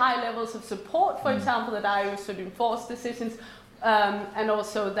very high levels of support, for example, that IO should enforce decisions, and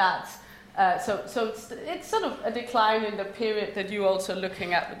also that, so it's sort of a decline in the period that you're also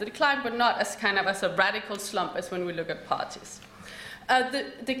looking at with the decline, but not as kind of as a radical slump as when we look at parties.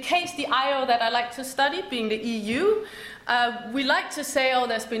 The case, the IO that I like to study, being the EU, we like to say, oh,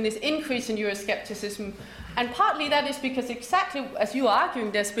 there's been this increase in Euroscepticism. And partly that is because, exactly as you are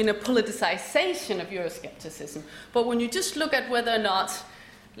arguing, there's been a politicization of Euroscepticism. But when you just look at whether or not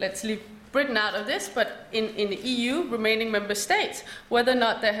let's leave Britain out of this, but in the EU, remaining member states, whether or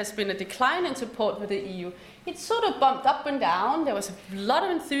not there has been a decline in support for the EU. It's sort of bumped up and down. There was a lot of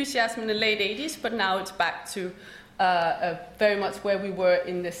enthusiasm in the late 80s, but now it's back to very much where we were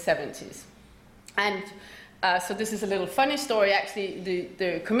in the 70s. And so this is a little funny story. Actually,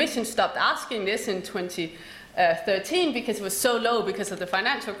 the Commission stopped asking this in 2013 because it was so low because of the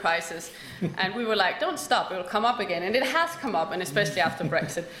financial crisis. And we were like, don't stop, it will come up again. And it has come up, and especially after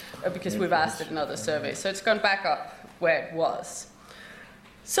Brexit, because we've asked it in other surveys. So it's gone back up where it was.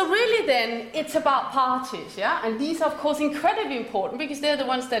 So really then, it's about parties, yeah? And these are, of course, incredibly important because they're the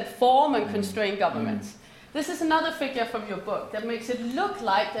ones that form and constrain governments. This is another figure from your book that makes it look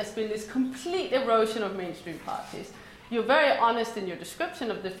like there's been this complete erosion of mainstream parties. You're very honest in your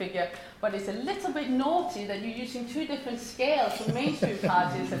description of the figure, but it's a little bit naughty that you're using two different scales for mainstream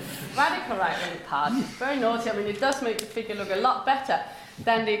parties and radical right-wing parties. Very naughty. I mean, it does make the figure look a lot better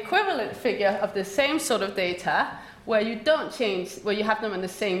than the equivalent figure of the same sort of data where you don't change, where you have them on the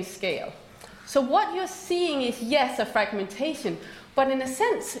same scale. So what you're seeing is, yes, a fragmentation, but in a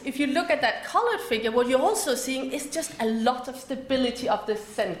sense, if you look at that colored figure, what you're also seeing is just a lot of stability of the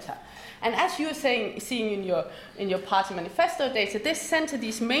center. And as you were seeing in your party manifesto data, this center,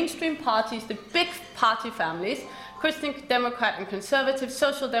 these mainstream parties, the big party families, Christian Democrat and Conservative,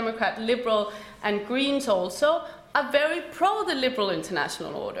 Social Democrat, Liberal, and Greens also, are very pro the liberal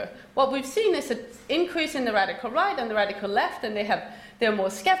international order. What we've seen is an increase in the radical right and the radical left, and they're more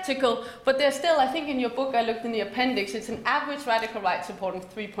skeptical, but they're still, I think in your book, I looked in the appendix, it's an average radical right support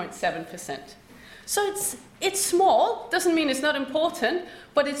of 3.7%. So it's small, doesn't mean it's not important,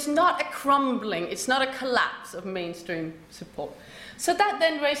 but it's not a crumbling, it's not a collapse of mainstream support. So that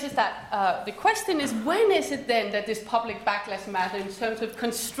then raises that, the question is, when is it then that this public backlash matters in terms of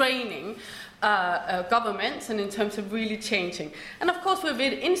constraining governments and in terms of really changing? And of course, with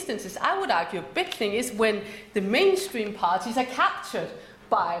instances, I would argue a big thing is when the mainstream parties are captured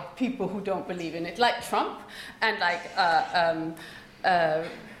by people who don't believe in it, like Trump and like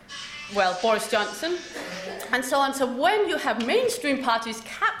Boris Johnson, and so on. So when you have mainstream parties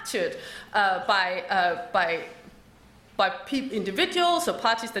captured by individuals or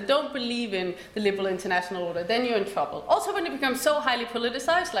parties that don't believe in the liberal international order, then you're in trouble. Also when it becomes so highly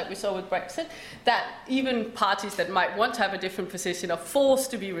politicized, like we saw with Brexit, that even parties that might want to have a different position are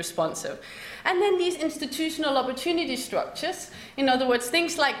forced to be responsive. And then these institutional opportunity structures, in other words,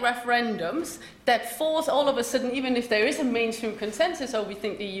 things like referendums that force all of a sudden, even if there is a mainstream consensus, or we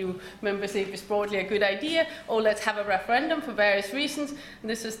think the EU membership is broadly a good idea, or let's have a referendum for various reasons. And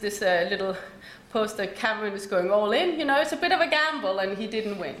this is this little post that Cameron is going all in. You know, it's a bit of a gamble, and he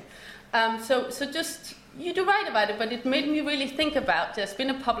didn't win. So just, you do right about it, but it made me really think about, there's been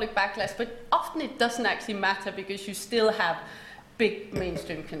a public backlash, but often it doesn't actually matter because you still have big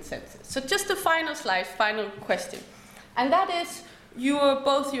mainstream consensus. So just the final slide, final question. And that is, your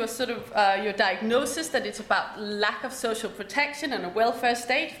diagnosis that it's about lack of social protection and a welfare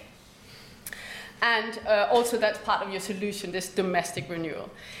state. And also that's part of your solution, this domestic renewal.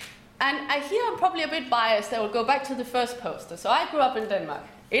 And I hear I'm probably a bit biased. I will go back to the first poster. So I grew up in Denmark.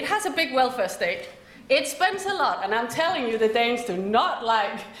 It has a big welfare state. It spends a lot, and I'm telling you, the Danes do not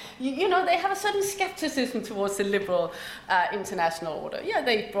like, you know, they have a certain skepticism towards the liberal international order. Yeah,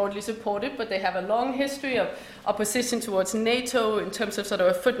 they broadly support it, but they have a long history of opposition towards NATO in terms of sort of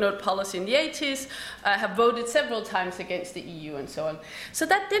a footnote policy in the 80s, have voted several times against the EU and so on. So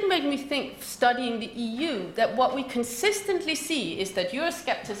that did make me think, studying the EU, that what we consistently see is that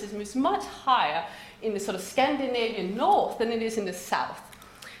Euroscepticism is much higher in the sort of Scandinavian north than it is in the south.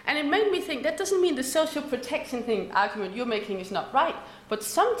 And it made me think, that doesn't mean the social protection argument you're making is not right, but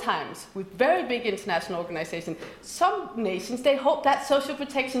sometimes with very big international organizations, some nations, they hope that social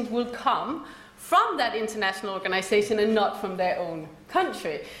protections will come from that international organization and not from their own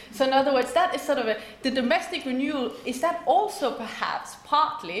country. So in other words, that is sort of the domestic renewal, is that also perhaps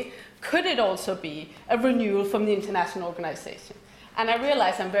partly, could it also be a renewal from the international organization? And I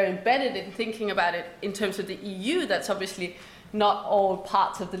realize I'm very embedded in thinking about it in terms of the EU. That's obviously not all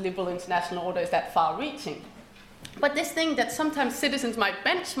parts of the liberal international order is that far-reaching. But this thing that sometimes citizens might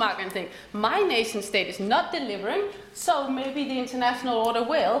benchmark and think, my nation state is not delivering, so maybe the international order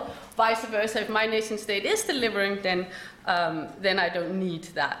will. Vice versa, if my nation state is delivering, then I don't need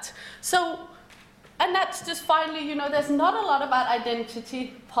that. So, and that's just finally, you know, there's not a lot about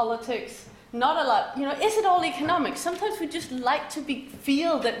identity, politics, not a lot, you know, is it all economic? Sometimes we just like to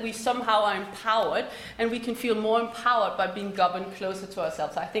feel that we somehow are empowered, and we can feel more empowered by being governed closer to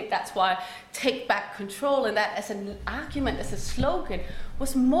ourselves. I think that's why take back control, and that as an argument, as a slogan,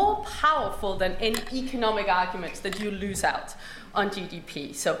 was more powerful than any economic arguments that you lose out on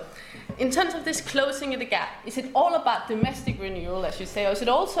GDP. So in terms of this closing of the gap, is it all about domestic renewal, as you say, or is it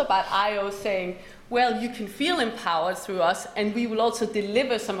also about IO saying, well, you can feel empowered through us, and we will also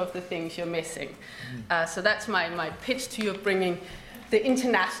deliver some of the things you're missing? So that's my pitch to you, bringing the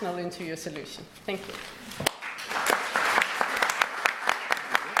international into your solution. Thank you.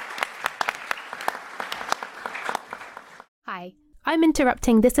 Hi, I'm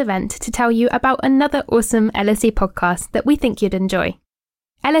interrupting this event to tell you about another awesome LSE podcast that we think you'd enjoy.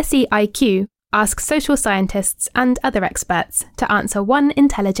 LSE IQ asks social scientists and other experts to answer one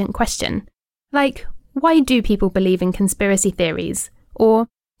intelligent question, like, why do people believe in conspiracy theories? Or,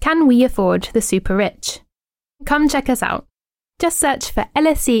 can we afford the super rich? Come check us out. Just search for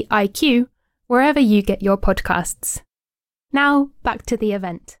LSE IQ wherever you get your podcasts. Now, back to the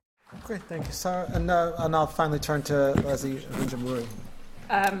event. Great, thank you, Sara. And I'll finally turn to Leslie Vinjamuri.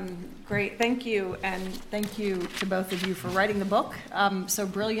 Great, thank you, and thank you to both of you for writing the book so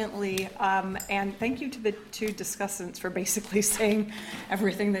brilliantly, and thank you to the two discussants for basically saying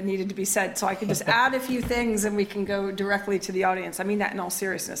everything that needed to be said. So I can just add a few things and we can go directly to the audience. I mean that in all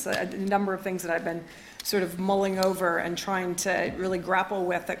seriousness. A number of things that I've been sort of mulling over and trying to really grapple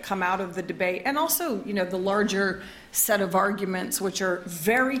with that come out of the debate, and also, the larger set of arguments, which are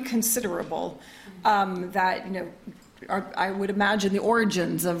very considerable, that, I would imagine the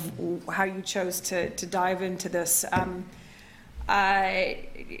origins of how you chose to dive into this.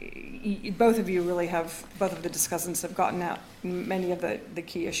 Both of you really have, both of the discussants have gotten at many of the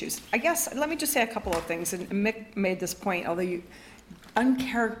key issues. I guess, let me just say a couple of things, and Mick made this point, although you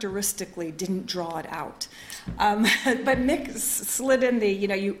uncharacteristically didn't draw it out. But Mick slid in the,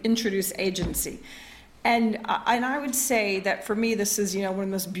 you introduce agency. And I would say that for me, this is, one of the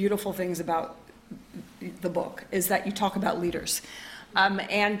most beautiful things about the book is that you talk about leaders. And,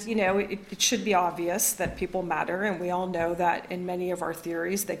 it should be obvious that people matter, and we all know that in many of our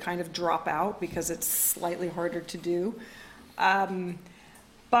theories, they kind of drop out because it's slightly harder to do.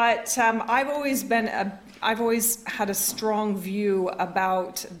 But I've always had a strong view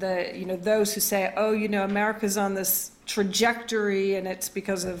about those who say, America's on this trajectory and it's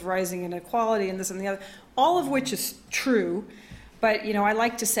because of rising inequality and this and the other, all of which is true. But, I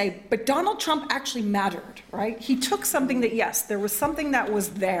like to say, but Donald Trump actually mattered, right? He took something that, yes, there was something that was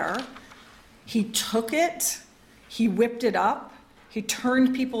there. He took it, he whipped it up, he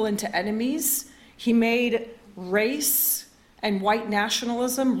turned people into enemies, he made race and white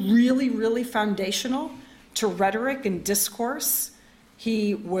nationalism really, really foundational to rhetoric and discourse.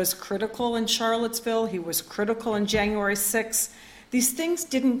 He was critical in Charlottesville. He was critical in January 6th. These things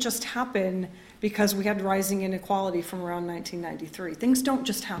didn't just happen because we had rising inequality from around 1993. Things don't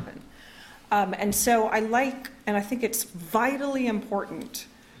just happen. And so I think it's vitally important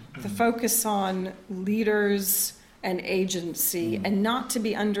to focus on leaders and agency, and not to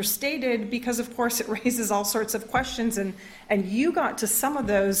be understated, because of course it raises all sorts of questions, and you got to some of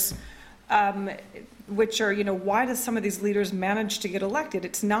those, which are, why does some of these leaders manage to get elected?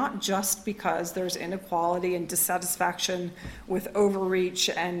 It's not just because there's inequality and dissatisfaction with overreach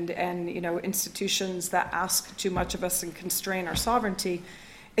and institutions that ask too much of us and constrain our sovereignty.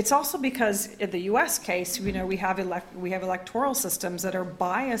 It's also because in the U.S. case, we have electoral systems that are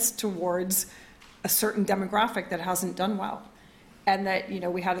biased towards a certain demographic that hasn't done well. And that,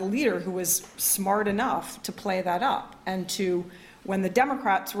 we had a leader who was smart enough to play that up, and to, when the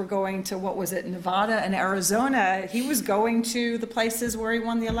Democrats were going to, Nevada and Arizona, he was going to the places where he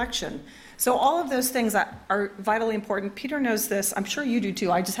won the election. So all of those things that are vitally important. Peter knows this. I'm sure you do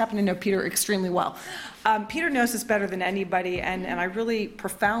too. I just happen to know Peter extremely well. Peter knows this better than anybody, and I really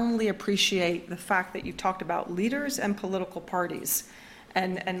profoundly appreciate the fact that you talked about leaders and political parties.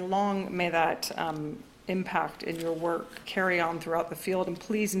 And long may that impact in your work carry on throughout the field. And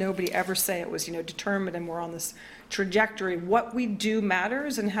please, nobody ever say it was, determined and we're on this trajectory. What we do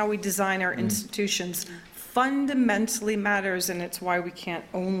matters, and how we design our institutions fundamentally matters, and it's why we can't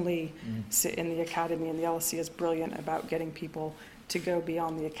only sit in the academy. And the LSE is brilliant about getting people to go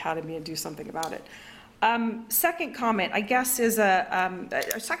beyond the academy and do something about it. Second comment, I guess, is a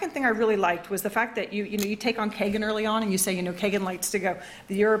second thing I really liked was the fact that you take on Kagan early on, and you say, Kagan likes to go,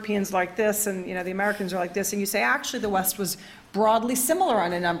 the Europeans like this, and the Americans are like this, and you say actually the West was broadly similar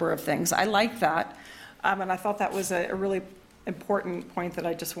on a number of things. I like that, and I thought that was a really important point that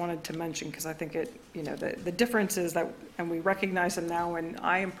I just wanted to mention, because I think it, the differences that, and we recognize them now, and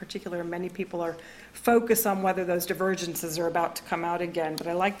I in particular, many people are focused on whether those divergences are about to come out again, but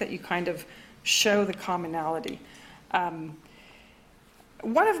I like that you kind of show the commonality.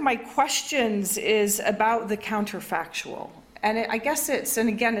 One of my questions is about the counterfactual. And I guess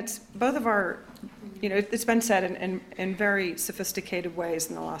it's both of our, it's been said in very sophisticated ways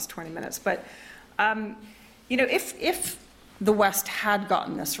in the last 20 minutes. But, if the West had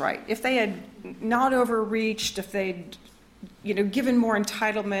gotten this right, if they had not overreached, if they'd, given more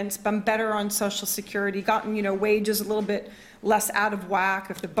entitlements, been better on Social Security, gotten, wages a little bit less out of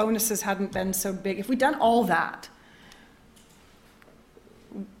whack, if the bonuses hadn't been so big, if we'd done all that,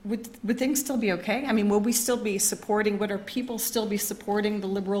 would things still be okay? I mean, will we still be supporting, would our people still be supporting the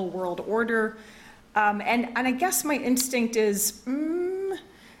liberal world order? And I guess my instinct is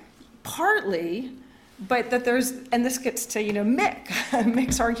partly, but that there's, and this gets to,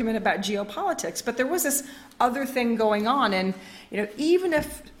 Mick's argument about geopolitics, but there was this other thing going on. And, even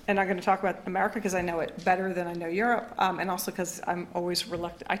if, and I'm going to talk about America because I know it better than I know Europe, and also because I'm always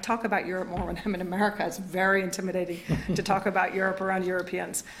reluctant. I talk about Europe more when I'm in America. It's very intimidating to talk about Europe around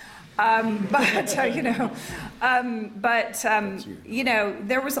Europeans. There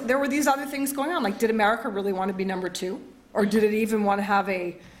were these other things going on. Like, did America really want to be number two? Or did it even want to have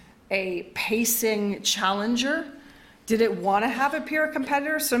a pacing challenger? Did it want to have a peer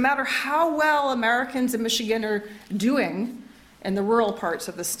competitor? So no matter how well Americans in Michigan are doing in the rural parts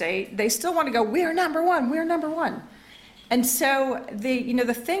of the state, they still want to go, we're number one, we're number one. And so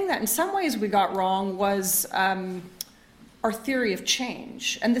the thing that in some ways we got wrong was our theory of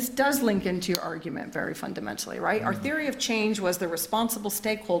change. And this does link into your argument very fundamentally, right? Our theory of change was the responsible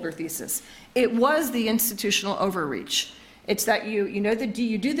stakeholder thesis. It was the institutional overreach. It's that you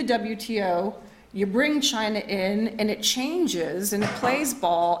do the WTO, you bring China in, and it changes, and it plays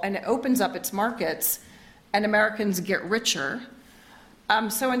ball, and it opens up its markets, and Americans get richer.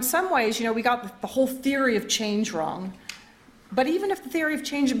 So in some ways, we got the whole theory of change wrong. But even if the theory of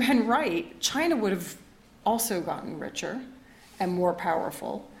change had been right, China would have also gotten richer and more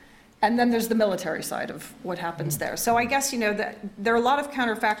powerful. And then there's the military side of what happens there. So I guess, that there are a lot of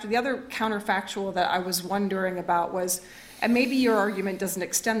counterfactual. The other counterfactual that I was wondering about was, and maybe your argument doesn't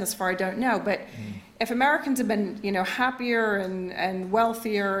extend this far, I don't know, but if Americans had been, happier and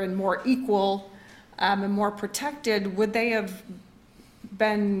wealthier and more equal and more protected, would they have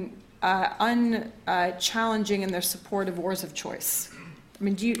been unchallenging in their support of wars of choice? I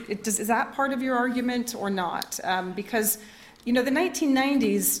mean, is that part of your argument or not? Because, the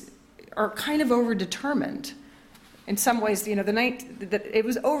 1990s are kind of overdetermined. In some ways, it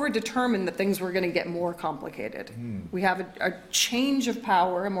was overdetermined that things were going to get more complicated. We have a change of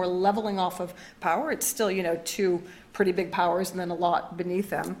power, a more leveling off of power. It's still, two pretty big powers and then a lot beneath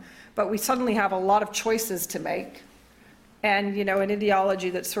them. But we suddenly have a lot of choices to make. And, an ideology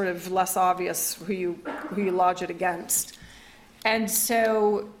that's sort of less obvious who you lodge it against. And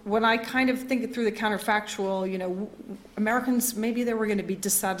so when I kind of think through the counterfactual, Americans, maybe they were going to be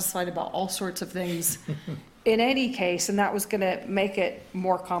dissatisfied about all sorts of things in any case, and that was going to make it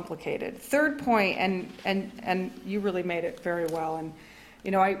more complicated. Third point, and you really made it very well, and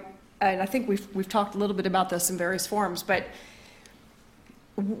I think we've talked a little bit about this in various forums, but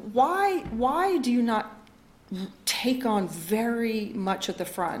why do you not take on very much at the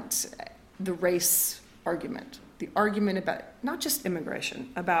front the race argument? The argument about not just immigration,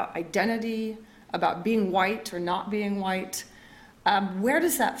 about identity, about being white or not being white. Where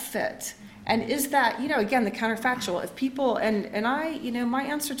does that fit? And is that, again, the counterfactual, if people, and I, my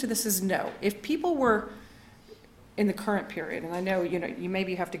answer to this is no. If people were in the current period, and I know, you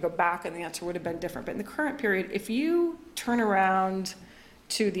maybe have to go back and the answer would have been different, but in the current period, if you turn around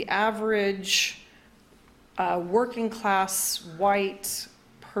to the average working class white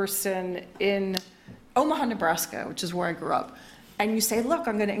person in Omaha, Nebraska, which is where I grew up, and you say, look,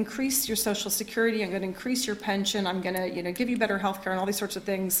 I'm going to increase your Social Security, I'm going to increase your pension, I'm going to give you better health care and all these sorts of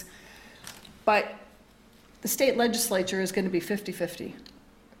things, but the state legislature is going to be 50-50,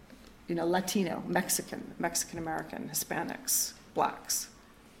 Latino, Mexican-American, Hispanics, blacks.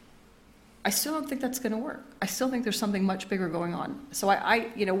 I still don't think that's going to work. I still think there's something much bigger going on. So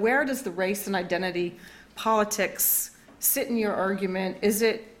where does the race and identity politics sit in your argument? Is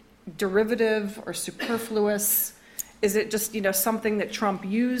it derivative or superfluous? Is it just, something that Trump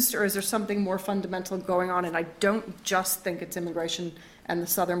used, or is there something more fundamental going on? And I don't just think it's immigration and the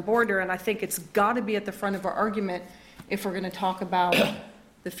southern border, and I think it's got to be at the front of our argument if we're going to talk about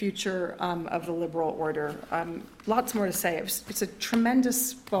the future of the liberal order. Lots more to say. It's a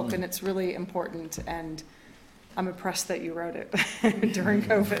tremendous book, and it's really important, and I'm impressed that you wrote it during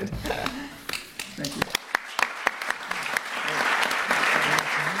COVID. Thank you.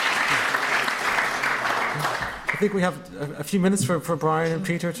 I think we have a few minutes for Brian and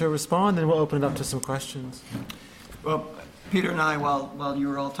Peter to respond, and we'll open it up to some questions. Well, Peter and I, while you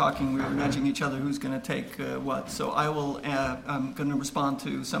were all talking, we were nudging each other who's going to take what. So I'm going to respond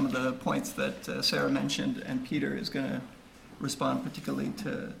to some of the points that Sara mentioned, and Peter is going to respond particularly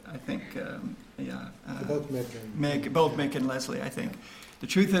to, I think, both Mick and Leslie, I think. The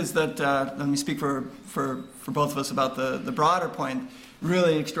truth is that, let me speak for both of us about the broader point,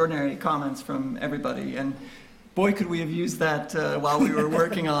 really extraordinary comments from everybody. And boy, could we have used that while we were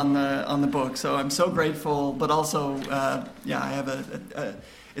working on the book. So I'm so grateful, but also, I have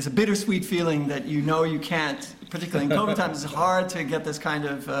it's a bittersweet feeling that you can't, particularly in COVID times, it's hard to get this kind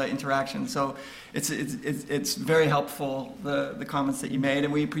of interaction. So it's very helpful, the comments that you made,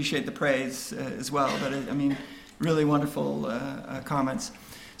 and we appreciate the praise as well. But really wonderful comments.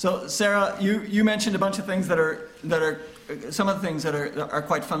 So Sara, you mentioned a bunch of things that are some of the things that are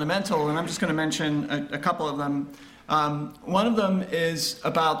quite fundamental, and I'm just going to mention a couple of them. One of them is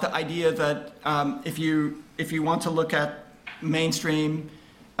about the idea that if you want to look at mainstream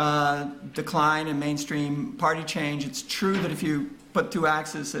decline and mainstream party change, it's true that if you put two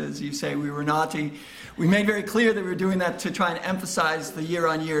axes, as you say, we were naughty. We made very clear that we were doing that to try and emphasize the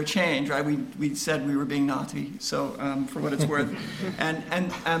year-on-year change, right? We said we were being naughty, so for what it's worth.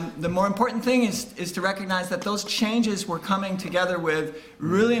 And the more important thing is to recognize that those changes were coming together with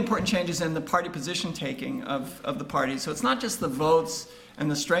really important changes in the party position taking of the party. So it's not just the votes and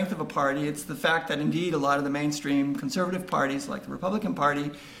the strength of a party, it's the fact that indeed a lot of the mainstream conservative parties, like the Republican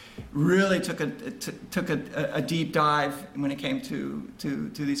Party, really took a deep dive when it came to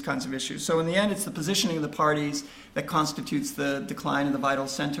these kinds of issues. So in the end, it's the positioning of the parties that constitutes the decline in the vital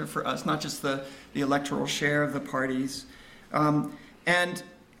center for us, not just the electoral share of the parties. And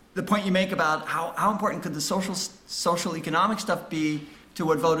the point you make about how important could the social economic stuff be to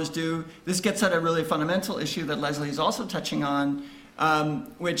what voters do, this gets at a really fundamental issue that Leslie is also touching on,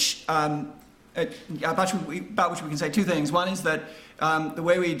 about which we can say two things. One is that the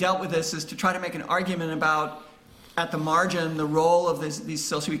way we dealt with this is to try to make an argument about, at the margin, the role of these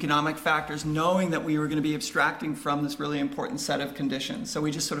socioeconomic factors, knowing that we were going to be abstracting from this really important set of conditions. So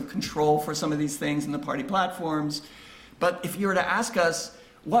we just sort of control for some of these things in the party platforms. But if you were to ask us,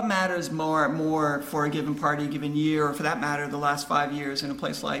 what matters more for a given party, a given year, or for that matter, the last 5 years in a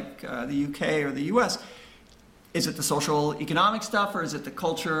place like the UK or the US, is it the social economic stuff or is it the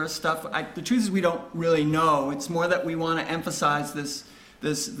culture stuff? The truth is we don't really know. It's more that we want to emphasize this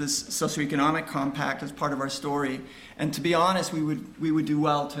socioeconomic compact as part of our story. And to be honest, we would do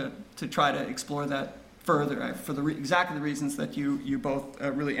well to try to explore that further for exactly the reasons that you both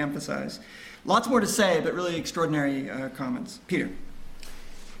really emphasize. Lots more to say, but really extraordinary comments. Peter.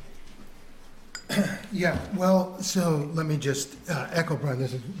 Yeah, well, so let me just echo Brian.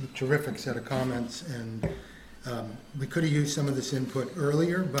 This is a terrific set of comments, and we could have used some of this input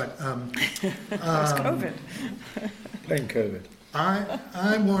earlier, but it was COVID. Plain COVID.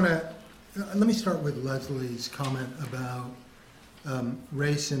 I want to let me start with Leslie's comment about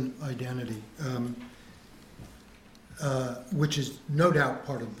race and identity, which is no doubt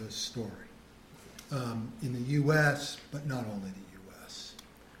part of this story in the U.S., but not only the U.S.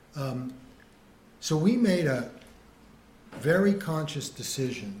 So we made a very conscious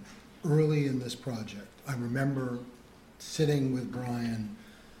decision early in this project. I remember sitting with Brian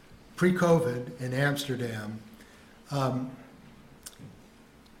pre-COVID in Amsterdam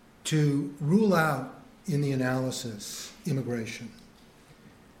to rule out in the analysis immigration,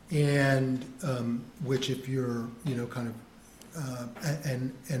 and which, if you're kind of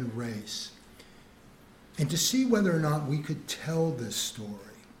and race, and to see whether or not we could tell this story.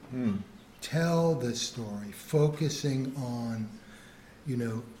 Tell this story, focusing on,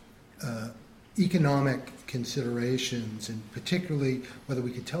 economic considerations, and particularly whether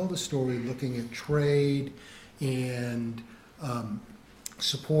we could tell the story looking at trade and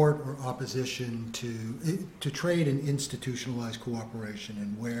support or opposition to trade and institutionalized cooperation,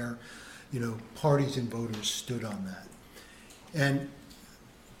 and where, parties and voters stood on that. And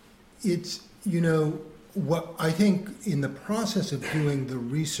it's, what I think in the process of doing the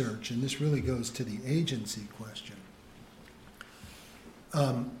research, and this really goes to the agency question,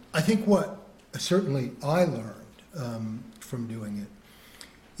 I think what certainly I learned from doing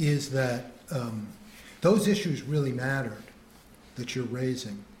it is that those issues really mattered that you're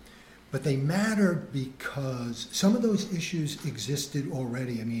raising, but they mattered because some of those issues existed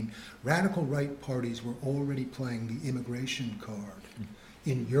already. I mean, radical right parties were already playing the immigration card.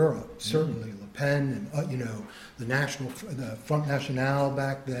 In Europe, certainly, Le Pen and the Front National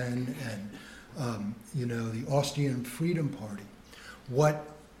back then, and the Austrian Freedom Party. What,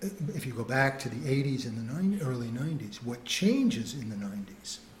 if you go back to the 80s and the early 90s, what changes in the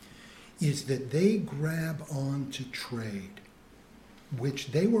 90s is that they grab on to trade,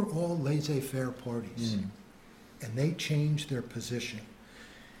 which they were all laissez-faire parties, and they changed their position.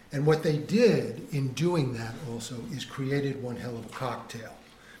 And what they did in doing that also is created one hell of a cocktail.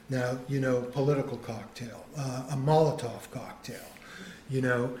 Now, political cocktail, a Molotov cocktail,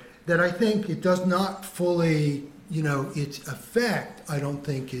 that I think it does not fully, its effect, I don't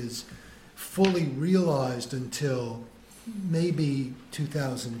think is fully realized until maybe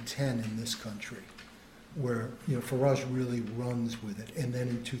 2010 in this country, where, Farage really runs with it, and then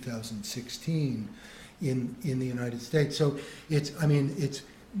in 2016 in the United States. So it's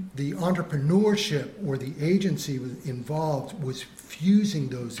the entrepreneurship or the agency involved was fusing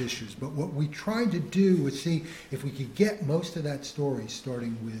those issues. But what we tried to do was see if we could get most of that story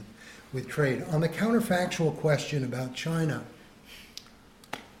starting with trade. On the counterfactual question about China,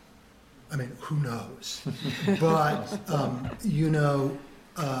 who knows? But,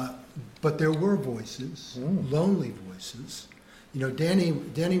 but there were voices, lonely voices.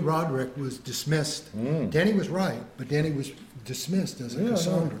 Danny Roderick was dismissed. Danny was right, but Danny was dismissed as a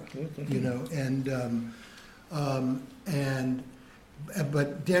Cassandra,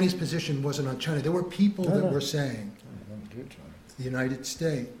 but Danny's position wasn't on China. There were people that were saying the United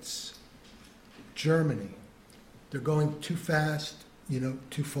States, Germany, they're going too fast,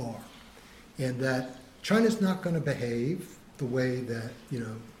 too far, and that China's not going to behave the way that,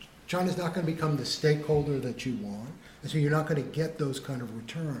 China's not going to become the stakeholder that you want, and so you're not going to get those kind of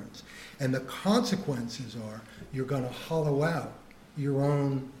returns. And the consequences are you're going to hollow out your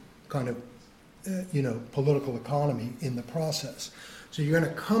own kind of, political economy in the process. So you're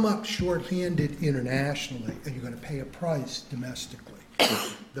going to come up short-handed internationally, and you're going to pay a price domestically.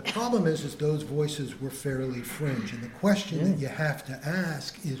 The problem is those voices were fairly fringe, and the question that you have to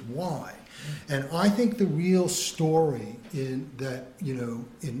ask is why. And I think the real story and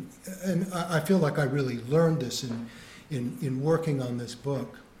I feel like I really learned this in working on this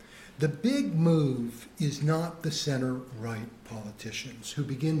book. The big move is not the center-right politicians who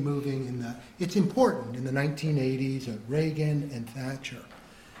begin moving it's important in the 1980s of Reagan and Thatcher.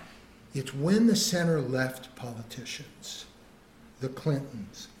 It's when the center-left politicians, the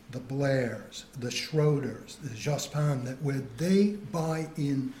Clintons, the Blairs, the Schroeders, the Jospin, where they buy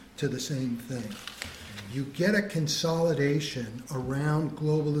into the same thing. You get a consolidation around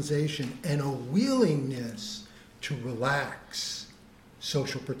globalization and a willingness to relax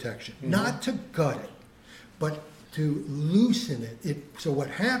social protection, not to gut it, but to loosen it. So what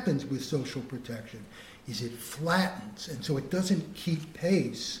happens with social protection is it flattens, and so it doesn't keep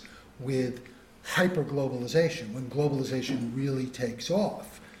pace with hyper-globalization, when globalization really takes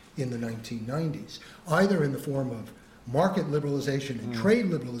off in the 1990s, either in the form of market liberalization and trade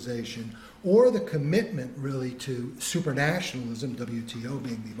liberalization, or the commitment really to supranationalism, WTO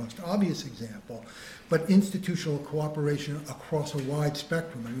being the most obvious example, but institutional cooperation across a wide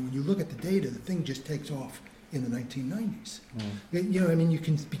spectrum. When you look at the data, the thing just takes off in the 1990s. You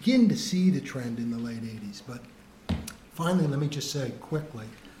can begin to see the trend in the late 80s. But finally, let me just say quickly,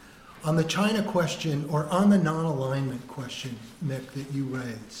 on the China question, or on the non-alignment question, Mick, that you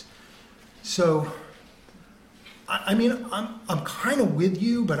raised. So, I'm kind of with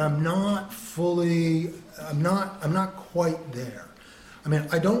you, but I'm not quite there.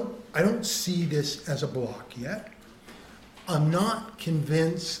 I don't see this as a block yet. I'm not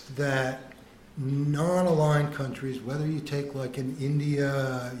convinced that non-aligned countries, whether you take like in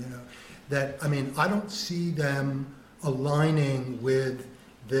India, I don't see them aligning with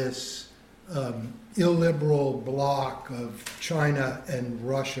this illiberal bloc of China and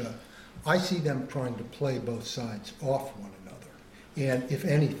Russia. I see them trying to play both sides off one another, and if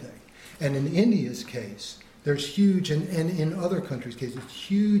anything. And in India's case, there's huge, and in other countries' cases,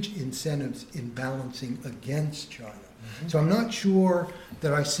 huge incentives in balancing against China. So I'm not sure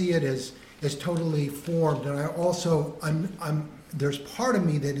that I see it as totally formed. And I also, there's part of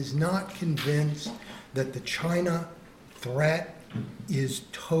me that is not convinced that the China threat is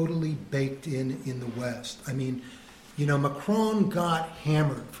totally baked in the West. Macron got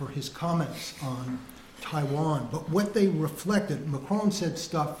hammered for his comments on Taiwan, but what they reflected, Macron said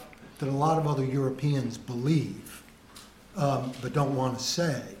stuff that a lot of other Europeans believe, but don't want to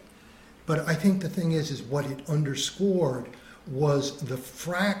say. But I think the thing is what it underscored was the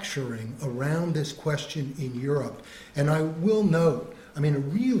fracturing around this question in Europe. And I will note, a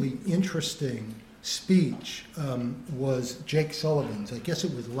really interesting speech was Jake Sullivan's. I guess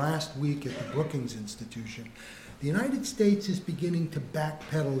it was last week at the Brookings Institution. The United States is beginning to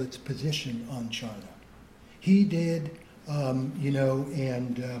backpedal its position on China. He did,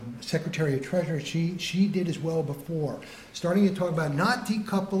 and Secretary of Treasury, she did as well before, starting to talk about not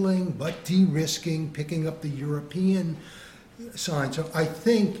decoupling, but de-risking, picking up the European sign. So I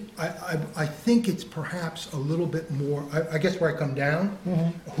think it's perhaps a little bit more, I guess where I come down,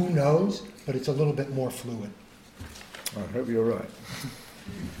 who knows, but it's a little bit more fluid. I hope you're right.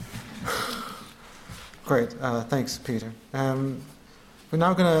 Great, thanks, Peter. We're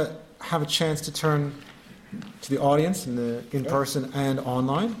now going to have a chance to turn to the audience in person and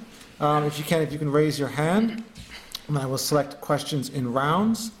online. If you can raise your hand, and I will select questions in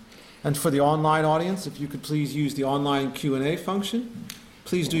rounds. And for the online audience, if you could please use the online Q&A function.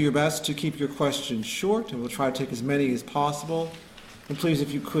 Please do your best to keep your questions short, and we'll try to take as many as possible. And please,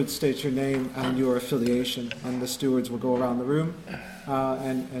 if you could, state your name and your affiliation, and the stewards will go around the room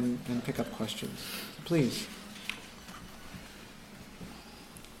and pick up questions. Please.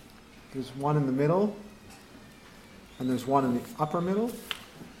 There's one in the middle, and there's one in the upper middle.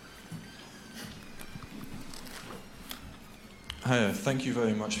 Hi, thank you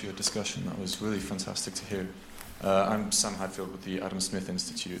very much for your discussion. That was really fantastic to hear. I'm Sam Hadfield with the Adam Smith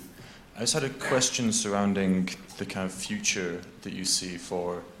Institute. I just had a question surrounding the kind of future that you see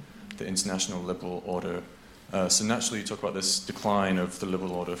for the international liberal order. So naturally you talk about this decline of the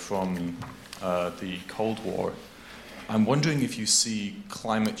liberal order from the Cold War. I'm wondering if you see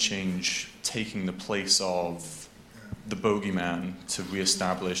climate change taking the place of the bogeyman to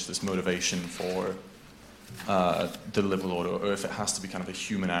reestablish this motivation for the liberal order, or if it has to be kind of a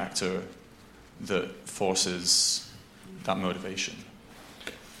human actor that forces that motivation.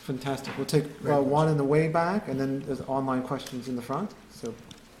 Fantastic. We'll take one in the way back, and then there's online questions in the front. So,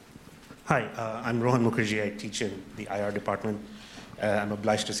 hi, I'm Rohan Mukherjee. I teach in the IR department. I'm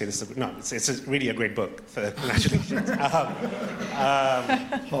obliged to say this is it's really a great book. Congratulations.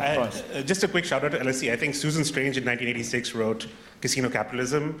 Just a quick shout out to LSE. I think Susan Strange in 1986 wrote Casino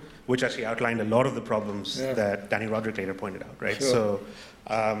Capitalism, which actually outlined a lot of the problems that Danny Roderick later pointed out, right? Sure.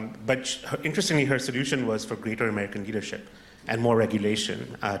 So, interestingly, her solution was for greater American leadership and more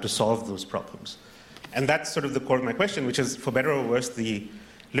regulation to solve those problems. And that's sort of the core of my question, which is, for better or worse, the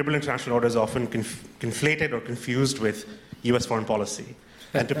liberal international order is often conflated or confused with US foreign policy.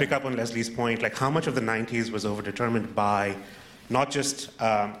 And to pick up on Leslie's point, like how much of the 90s was overdetermined by not just,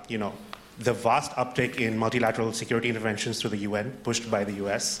 the vast uptick in multilateral security interventions through the UN, pushed by the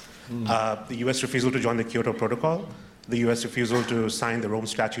US, the US refusal to join the Kyoto Protocol, the US refusal to sign the Rome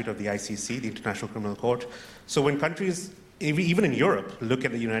Statute of the ICC, the International Criminal Court. So when countries, even in Europe, look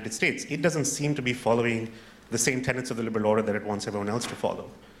at the United States, it doesn't seem to be following the same tenets of the liberal order that it wants everyone else to follow.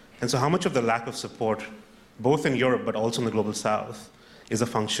 And so how much of the lack of support, both in Europe but also in the global south, is a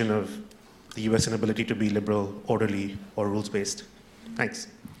function of the US inability to be liberal, orderly, or rules-based? Thanks.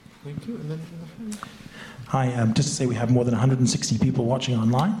 Thank you. And then Hi, just to say we have more than 160 people watching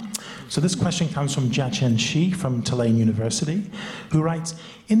online. So this question comes from Jiachen Shi from Tulane University, who writes,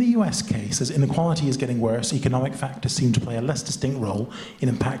 in the US case, as inequality is getting worse, economic factors seem to play a less distinct role in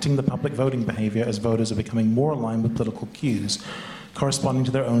impacting the public voting behavior as voters are becoming more aligned with political cues corresponding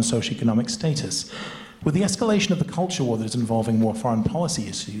to their own socioeconomic status. With the escalation of the culture war that is involving more foreign policy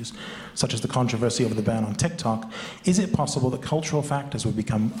issues, such as the controversy over the ban on TikTok, is it possible that cultural factors would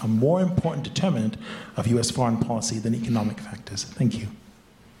become a more important determinant of US foreign policy than economic factors? Thank you.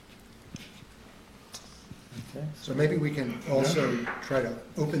 Okay. So maybe we can also try to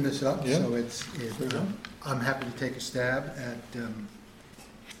open this up. Yeah. So I'm happy to take a stab at, I'm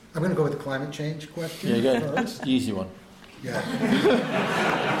going to go with the climate change question. Yeah, you go. First. The easy one. Yeah.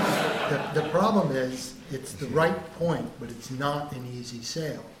 The problem is it's the right point, but it's not an easy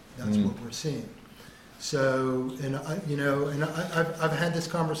sale. That's what we're seeing. So, I've had this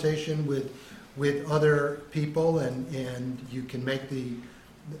conversation with other people, and you can make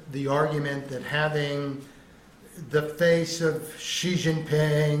the argument that having the face of Xi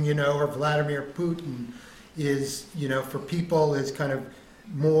Jinping, or Vladimir Putin is, for people is kind of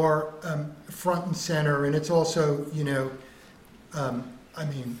more front and center, and it's also,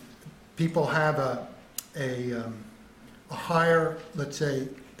 people have a higher, let's say,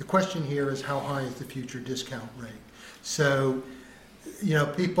 the question here is how high is the future discount rate? So,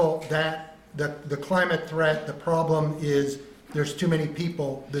 people that the climate threat, the problem is there's too many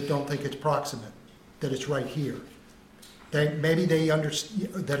people that don't think it's proximate, that it's right here. Maybe they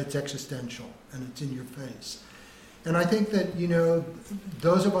understand that it's existential and it's in your face. And I think that,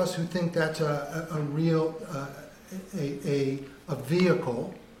 those of us who think that's a real, a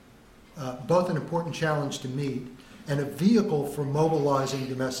vehicle, both an important challenge to meet and a vehicle for mobilizing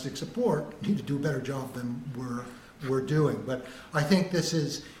domestic support, need to do a better job than we're doing. But I think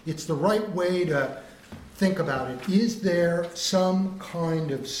it's the right way to think about it, is there some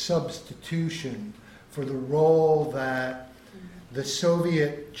kind of substitution for the role that the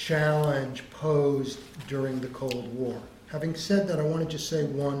Soviet challenge posed during the Cold War? Having said that, I want to just say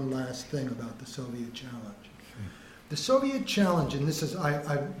one last thing about the Soviet challenge. The Soviet challenge, and this is,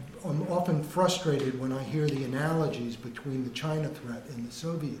 I'm often frustrated when I hear the analogies between the China threat and the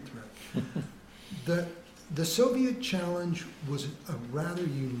Soviet threat. The Soviet challenge was a rather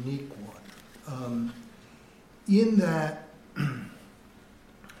unique one, in that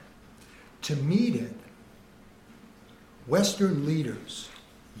to meet it, Western leaders,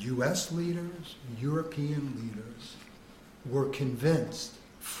 US leaders, European leaders, were convinced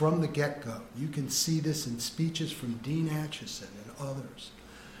from the get-go, you can see this in speeches from Dean Acheson and others,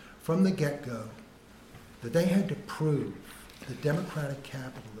 from the get-go, that they had to prove that democratic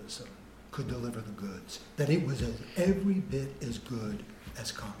capitalism could deliver the goods, that it was every bit as good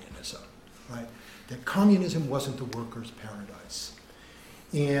as communism, right? That communism wasn't the workers' paradise.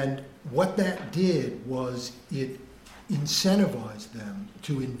 And what that did was it incentivized them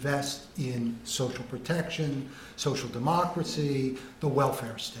to invest in social protection, social democracy, the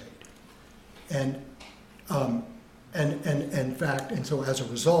welfare state. And in fact, and so as a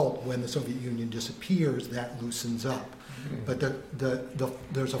result, when the Soviet Union disappears, that loosens up. But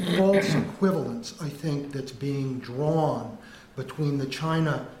there's a false equivalence, I think, that's being drawn between the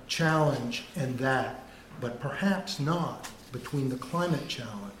China challenge and that, but perhaps not between the climate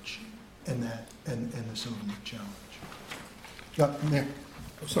challenge and the Soviet challenge. Nick.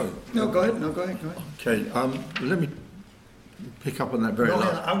 Sorry. No, go ahead. Okay, let me pick up on that very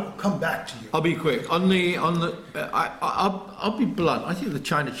last. I will come back to you. I'll be quick. I'll be blunt. I think the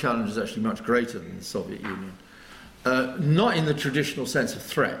China challenge is actually much greater than the Soviet Union. Not in the traditional sense of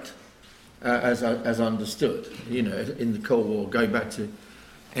threat, as understood, in the Cold War, going back to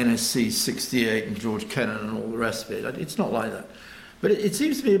NSC 68 and George Kennan and all the rest of it. It's not like that. But it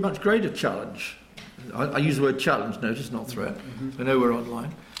seems to be a much greater challenge. I use the word challenge, notice, not threat. I know we're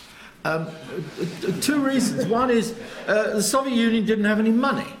online. Two reasons. One is the Soviet Union didn't have any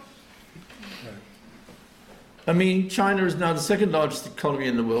money. I mean, China is now the second largest economy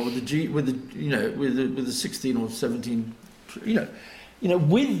in the world with the 16 or 17,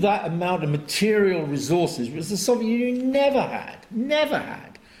 with that amount of material resources, which the Soviet Union never had.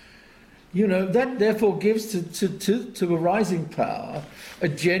 That therefore gives to a rising power a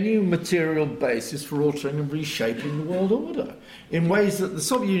genuine material basis for altering and reshaping the world order in ways that the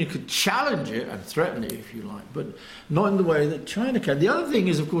Soviet Union could challenge it and threaten it, if you like, but not in the way that China can. The other thing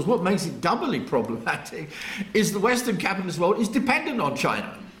is, of course, what makes it doubly problematic is the Western capitalist world is dependent on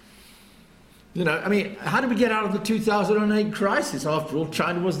China. How did we get out of the 2008 crisis? After all,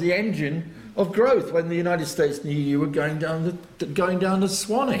 China was the engine of growth when the United States and the EU were going down the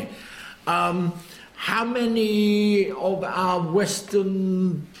Swanee. How many of our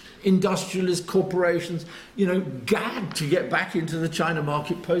Western industrialist corporations, gagged to get back into the China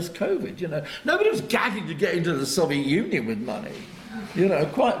market post-COVID? Nobody was gagging to get into the Soviet Union with money.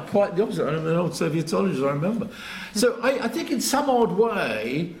 Quite the opposite. I'm an old Sovietologist, I remember. So I think in some odd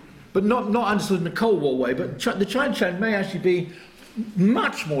way, but not understood in the Cold War way, but the China challenge may actually be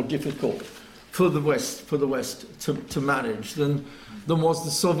much more difficult for the West to manage than was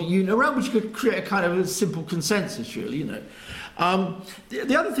the Soviet Union, around which you could create a kind of a simple consensus, really,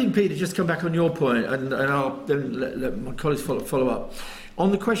 The other thing, Peter, just come back on your point, and I'll then let my colleagues follow up,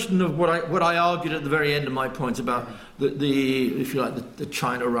 on the question of what I argued at the very end of my point about the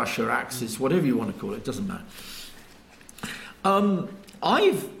China-Russia axis, whatever you want to call it, doesn't matter.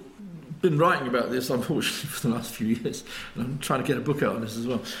 I've been writing about this, unfortunately, for the last few years, and I'm trying to get a book out on this as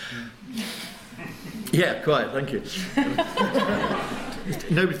well. Yeah, quite, thank you.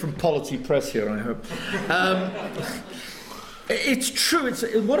 Nobody from Polity Press here, I hope. It's true,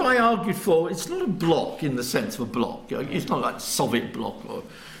 what I argued for, it's not a bloc in the sense of a bloc. It's not like the Soviet bloc or,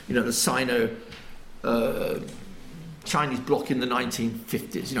 the Sino-Chinese bloc in the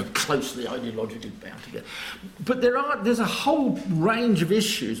 1950s, closely ideologically bound together. But there's a whole range of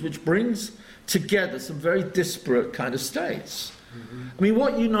issues which brings together some very disparate kind of states. I mean,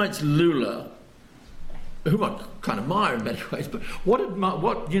 what unites Lula, whom I kind of admire in many ways, but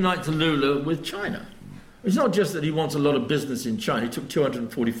what unites Lula with China? It's not just that he wants a lot of business in China. He took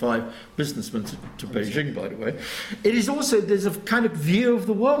 245 businessmen to Beijing, by the way. It is also, there's a kind of view of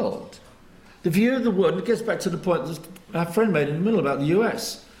the world. The view of the world, and it gets back to the point that our friend made in the middle about the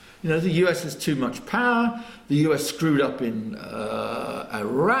US. The US has too much power. The US screwed up in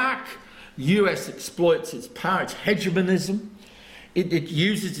Iraq. The US exploits its power, its hegemonism. It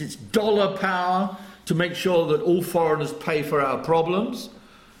uses its dollar power to make sure that all foreigners pay for our problems.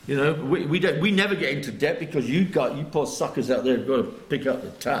 You know, we never get into debt because you poor suckers out there have got to pick up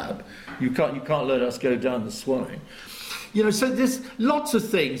the tab. You can't let us go down the swine. You know, so there's lots of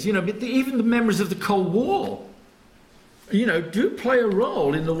things. You know, even the memories of the Cold War, you know, do play a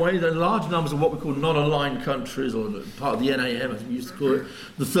role in the way that large numbers of what we call non-aligned countries, or part of the NAM, as we used to call it,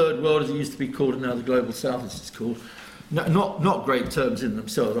 the Third World, as it used to be called, and now the Global South, as it's called. Not great terms in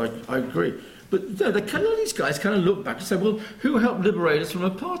themselves. I agree. But you know, these guys kind of look back and say, well, who helped liberate us from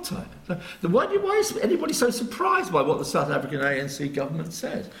apartheid? Why is anybody so surprised by what the South African ANC government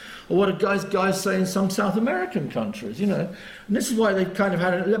says? Or what guys say in some South American countries, you know? And this is why they've kind of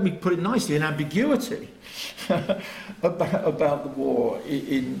had, let me put it nicely, an ambiguity about the war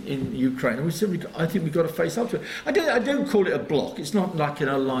in Ukraine. And I think we've got to face up to it. I don't call it a bloc. It's not like an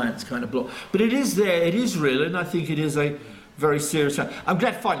alliance kind of bloc. But it is there, it is real, and I think it is a very serious. I'm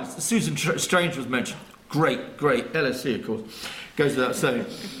glad finally Susan Strange was mentioned. Great. LSE, of course, goes without saying.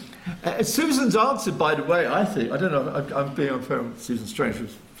 Susan's answer, by the way, I think, I don't know, I'm being unfair with Susan Strange,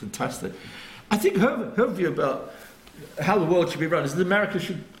 was fantastic. I think her view about how the world should be run is that America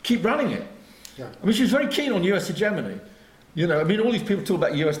should keep running it. Yeah. I mean, she was very keen on US hegemony. You know, I mean, all these people talk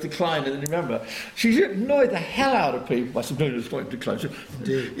about US decline, and remember, she annoyed the hell out of people by saying, no, it's not decline.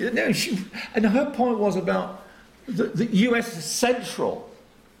 And her point was about the US is central,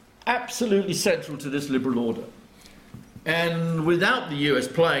 absolutely central to this liberal order. And without the US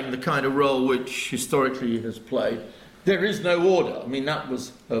playing the kind of role which historically it has played, there is no order. I mean, that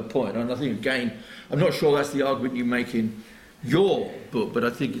was her point. And I think, again, I'm not sure that's the argument you make in your book, but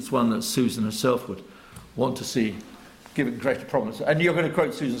I think it's one that Susan herself would want to see given greater prominence. And you're going to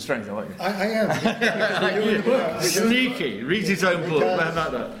quote Susan Strange, aren't you? I am. Sneaky. Reads his own book. How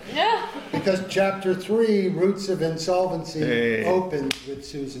about that? Yeah. Because chapter 3, Roots of Insolvency, opens with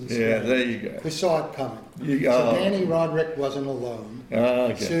Susan Strange. Yeah, there you go. We saw it coming. So Danny Roderick wasn't alone.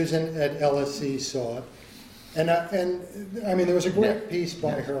 Okay. Susan at LSE saw it. And I mean, there was a great piece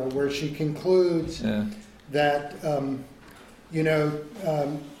by her where she concludes that,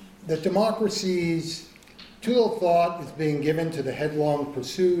 that democracies, too little thought is being given to the headlong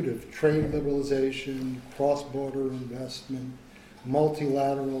pursuit of trade liberalization, cross-border investment,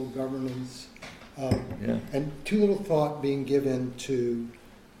 multilateral governance, and too little thought being given to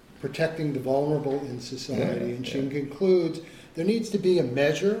protecting the vulnerable in society. And she concludes there needs to be a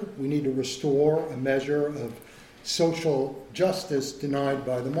measure. We need to restore a measure of social justice denied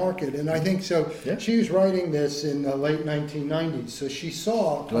by the market. And I think so. Yeah. She was writing this in the late 1990s, so she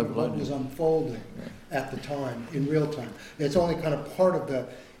saw what was unfolding at the time, in real time. It's only kind of part of the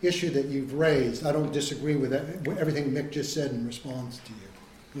issue that you've raised. I don't disagree with everything Mick just said in response to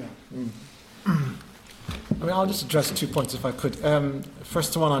you. Yeah. I mean, I'll just address 2 points if I could.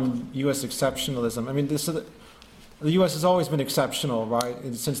 First one on U.S. exceptionalism. I mean, the U.S. has always been exceptional, right,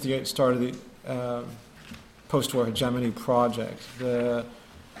 since the start of the post-war hegemony project.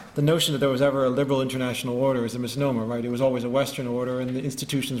 The notion that there was ever a liberal international order is a misnomer, right? It was always a Western order, and the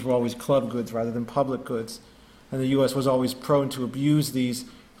institutions were always club goods rather than public goods. And the U.S. was always prone to abuse these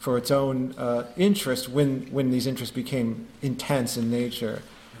for its own interest when these interests became intense in nature.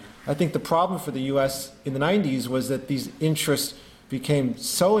 I think the problem for the U.S. in the 90s was that these interests became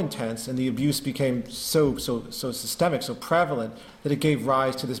so intense and the abuse became so systemic, so prevalent, that it gave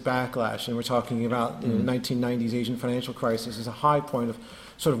rise to this backlash. And we're talking about the 1990s Asian financial crisis as a high point of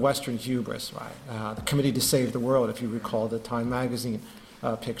sort of Western hubris, right? The Committee to Save the World, if you recall the Time magazine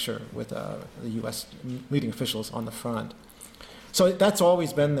picture with the U.S. leading officials on the front. So that's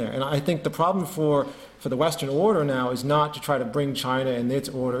always been there. And I think the problem for the Western order now is not to try to bring China and its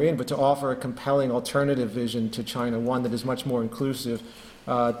order in, but to offer a compelling alternative vision to China, one that is much more inclusive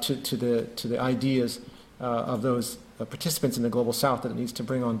to the ideas of those participants in the Global South that it needs to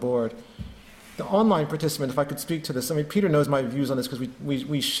bring on board. The online participant, if I could speak to this, I mean, Peter knows my views on this because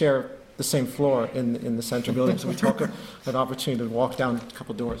we share the same floor in the center building, so we talk an opportunity to walk down a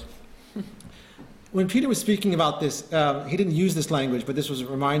couple doors. When Peter was speaking about this, he didn't use this language, but this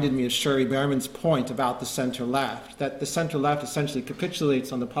reminded me of Sherry Behrman's point about the center-left, that the center-left essentially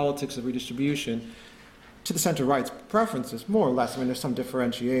capitulates on the politics of redistribution to the center-right's preferences, more or less. I mean, there's some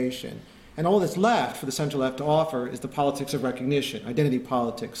differentiation. And all that's left for the center-left to offer is the politics of recognition, identity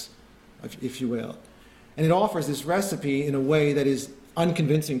politics, if you will. And it offers this recipe in a way that is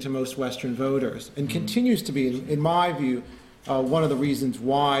unconvincing to most Western voters and continues to be, in my view, one of the reasons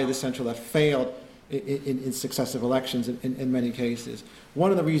why the center-left failed in successive elections in many cases.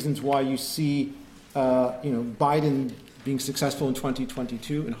 One of the reasons why you see Biden being successful in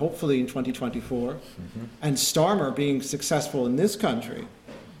 2022 and hopefully in 2024, and Starmer being successful in this country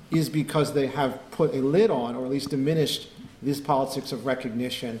is because they have put a lid on, or at least diminished this politics of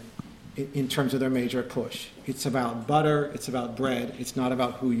recognition in terms of their major push. It's about butter, it's about bread, it's not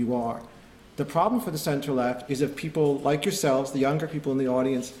about who you are. The problem for the center-left is if people like yourselves, the younger people in the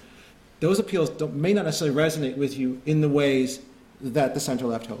audience, those appeals may not necessarily resonate with you in the ways that the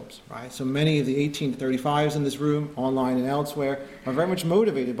center-left hopes, right? So many of the 18 to 35s in this room, online and elsewhere, are very much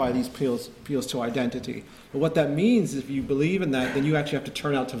motivated by these appeals to identity. But what that means is if you believe in that, then you actually have to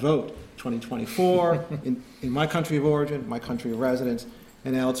turn out to vote 2024, in my country of origin, my country of residence,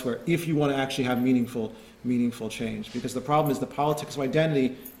 and elsewhere, if you want to actually have meaningful change. Because the problem is the politics of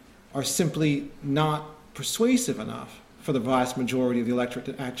identity are simply not persuasive enough for the vast majority of the electorate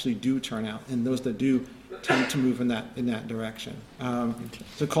that actually do turn out, and those that do tend to move in that direction.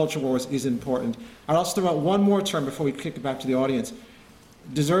 So culture wars is important. I'll also throw out one more term before we kick it back to the audience.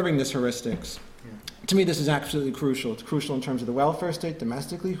 Deservingness heuristics. To me, this is absolutely crucial. It's crucial in terms of the welfare state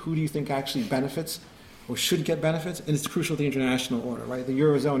domestically. Who do you think actually benefits or should get benefits? And it's crucial to the international order, right? The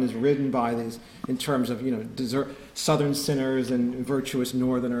Eurozone is ridden by these in terms of, southern sinners and virtuous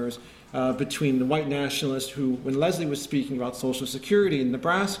northerners, between the white nationalists who, when Leslie was speaking about Social Security in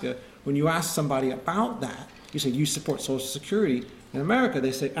Nebraska, when you ask somebody about that, you say, you support Social Security. In America,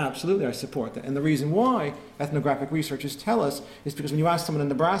 they say, absolutely, I support that. And the reason why ethnographic researchers tell us is because when you ask someone in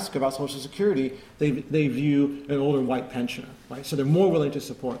Nebraska about Social Security, they view an older white pensioner, right? So they're more willing to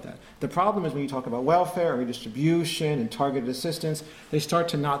support that. The problem is when you talk about welfare, redistribution, and targeted assistance, they start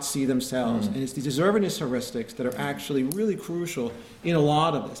to not see themselves. And it's the deservingness heuristics that are actually really crucial in a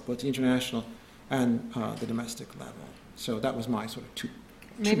lot of this, both the international and the domestic level. So that was my sort of two.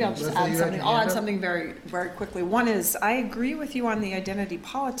 Maybe I'll just add something. I'll add something very, very quickly. One is, I agree with you on the identity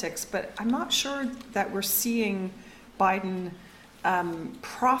politics, but I'm not sure that we're seeing Biden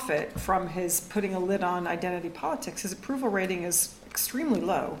profit from his putting a lid on identity politics. His approval rating is extremely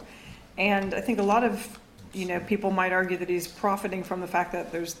low. And I think a lot of people might argue that he's profiting from the fact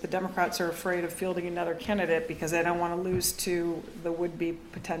that the Democrats are afraid of fielding another candidate because they don't want to lose to the would-be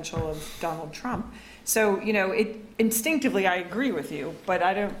potential of Donald Trump. So, instinctively I agree with you, but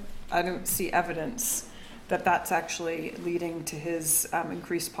I don't see evidence that that's actually leading to his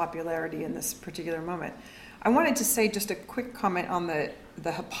increased popularity in this particular moment. I wanted to say just a quick comment on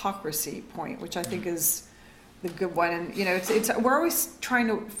the hypocrisy point, which I think is the good one. And it's we're always trying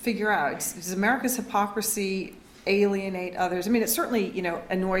to figure out, does America's hypocrisy alienate others? I mean, it certainly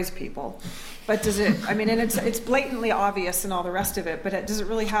annoys people, but does it? I mean, and it's blatantly obvious and all the rest of it, but does it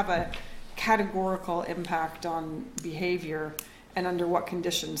really have a categorical impact on behavior, and under what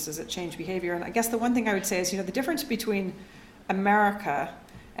conditions does it change behavior? And I guess the one thing I would say is, the difference between America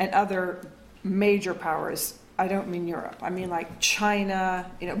and other major powers, I don't mean Europe, I mean like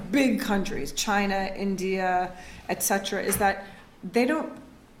China, big countries, China, India, etc., is that they don't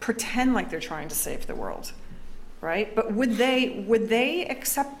pretend like they're trying to save the world, right? But would they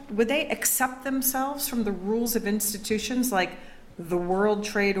accept themselves from the rules of institutions like the World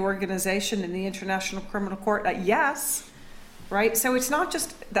Trade Organization and the International Criminal Court? Yes, right? So it's not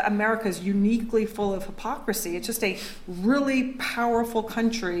just that America's uniquely full of hypocrisy. It's just a really powerful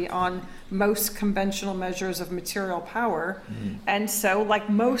country on most conventional measures of material power. Mm-hmm. And so, like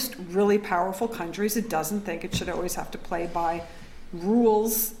most really powerful countries, it doesn't think it should always have to play by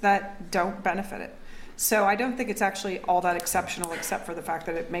rules that don't benefit it. So I don't think it's actually all that exceptional, except for the fact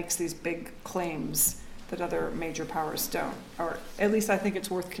that it makes these big claims that other major powers don't. Or at least I think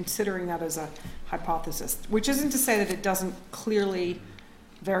it's worth considering that as a hypothesis, which isn't to say that it doesn't clearly,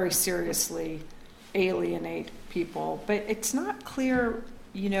 very seriously alienate people, but it's not clear,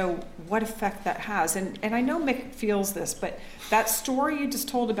 what effect that has. And I know Mick feels this, but that story you just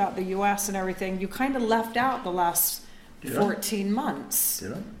told about the US and everything, you kind of left out the last 14 months.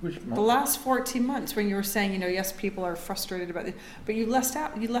 Did I? Which month? The last 14 months, when you were saying, yes, people are frustrated about it, but you left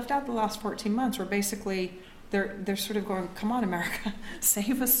out the last 14 months, where basically they're sort of going, come on, America,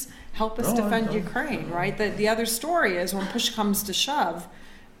 save us, help us defend Ukraine, right? The other story is when push comes to shove,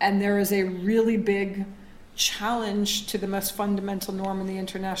 and there is a really big challenge to the most fundamental norm in the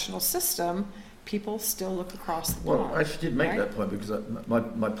international system, people still look across the pond. Well, I actually did make that point, because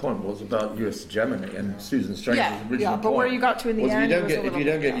my point was about US hegemony, and Susan Strange's original point. But where you got to in the end,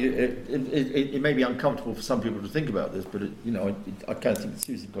 it may be uncomfortable for some people to think about this, but I kind of think that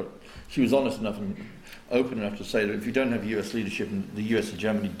Susan she was honest enough and open enough to say that if you don't have US leadership and the US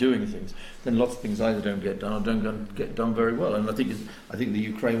hegemony doing things, then lots of things either don't get done or don't get done very well. And I think the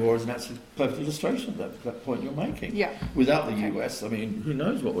Ukraine war is an absolute perfect illustration of that point you're making. Yeah. Without the US, I mean, who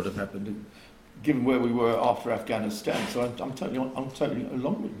knows what would have happened, given where we were after Afghanistan. So I'm totally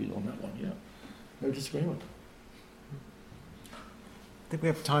along with you on that one. Yeah, no disagreement. think we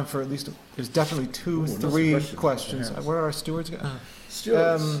have time for at least, there's definitely three questions. Where are our stewards?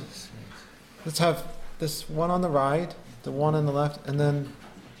 Stewards. Let's have this one on the right, the one on the left, and then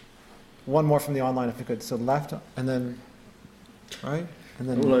one more from the online if we could. So left, and then right, and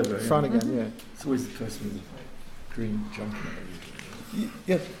then all over, front again, yeah. It's always the person with the green jumper.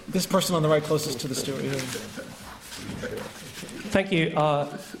 Yeah, this person on the right closest to the steward. Yeah. Thank you.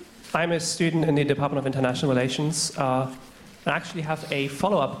 I'm a student in the Department of International Relations. I actually have a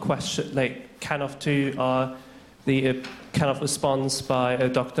follow-up question, like kind of to the kind of response by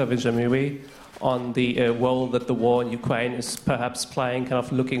Dr. Vinjamuri on the role that the war in Ukraine is perhaps playing, kind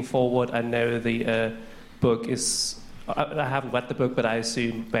of looking forward. I know the book is, I haven't read the book, but I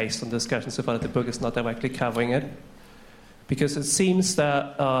assume based on discussions so far that the book is not directly covering it. Because it seems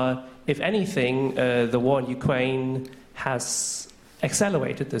that, if anything, the war in Ukraine has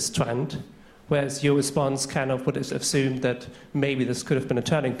accelerated this trend, whereas your response kind of would assume that maybe this could have been a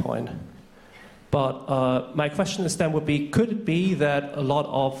turning point. But my question is then would be, could it be that a lot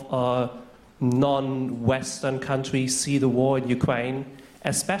of non-Western countries see the war in Ukraine,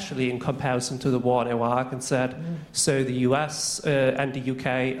 especially in comparison to the war in Iraq, and said, so the US and the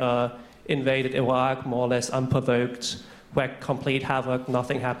UK invaded Iraq more or less unprovoked, wreaked complete havoc,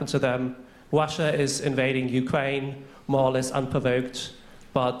 nothing happened to them. Russia is invading Ukraine more or less unprovoked,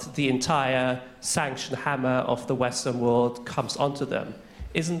 but the entire sanction hammer of the Western world comes onto them.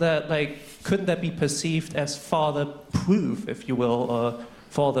 Isn't that, couldn't that be perceived as further proof, if you will,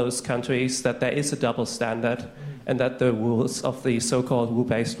 for those countries that there is a double standard and that the rules of the so-called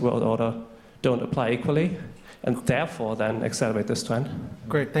rule-based world order don't apply equally, and therefore then accelerate this trend?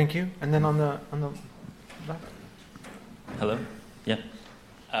 Great, thank you. And then on the left. Hello. Yeah.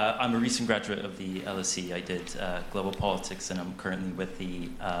 I'm a recent graduate of the LSE. I did global politics, and I'm currently with the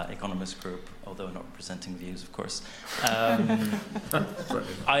economist group, although not representing views, of course. I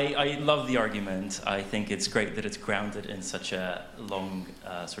love the argument. I think it's great that it's grounded in such a long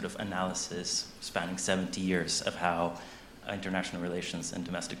sort of analysis spanning 70 years of how international relations and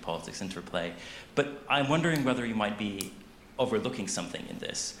domestic politics interplay. But I'm wondering whether you might be overlooking something in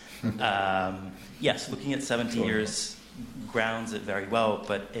this. Yes, looking at 70 years grounds it very well,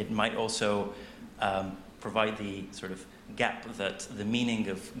 but it might also provide the sort of gap that the meaning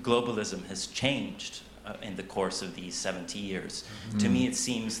of globalism has changed in the course of these 70 years. Mm-hmm. To me, it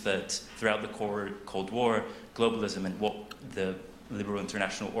seems that throughout the Cold War, globalism and what the liberal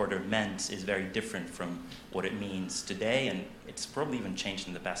international order meant is very different from what it means today, and it's probably even changed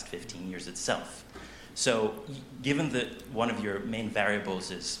in the past 15 years itself. So, given that one of your main variables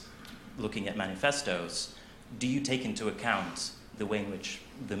is looking at manifestos, do you take into account the way in which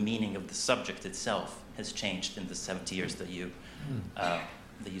the meaning of the subject itself has changed in the 70 years that you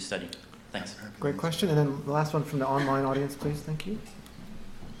studied? Thanks. Great question. And then the last one from the online audience, please. Thank you.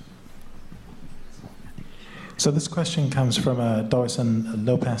 So this question comes from Dorison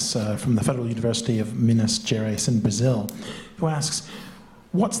Lopes from the Federal University of Minas Gerais in Brazil, who asks,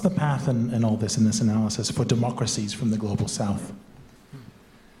 what's the path in all this, in this analysis, for democracies from the global south?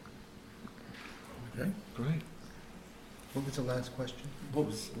 Okay, great. What was the last question?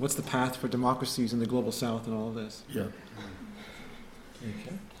 What's the path for democracies in the global south and all of this? Yeah.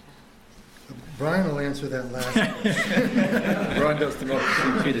 Okay. Brian will answer that last question. Brian does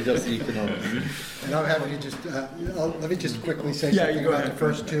democracy, Peter does the economics. And I'll have you just, let me just quickly say something about the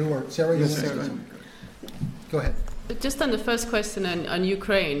first two, or Sarah, you want go ahead. Just on the first question on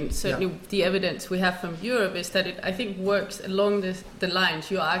Ukraine, certainly the evidence we have from Europe is that it, I think, works along the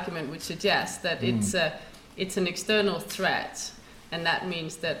lines your argument would suggest, that it's an external threat, and that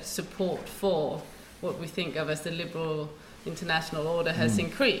means that support for what we think of as the liberal international order has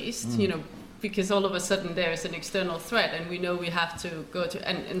increased, because all of a sudden there is an external threat, and we know we have to go to,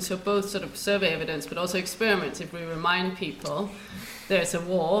 and so both sort of survey evidence but also experiments, if we remind people there's a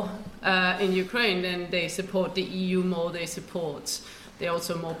war in Ukraine, then they support the EU more, they're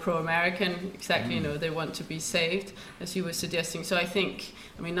also more pro-American, exactly, they want to be saved, as you were suggesting. So I think,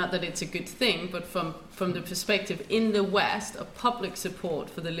 not that it's a good thing, but from the perspective in the West of public support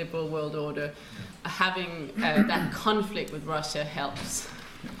for the liberal world order, having that conflict with Russia helps.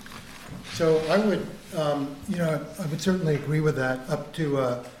 So I would, I would certainly agree with that up to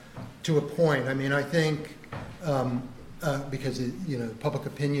a point. I think because public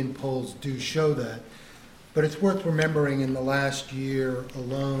opinion polls do show that. But it's worth remembering in the last year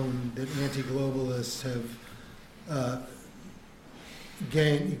alone that anti-globalists have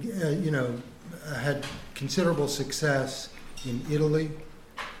had considerable success in Italy.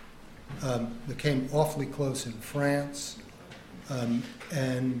 They came awfully close in France,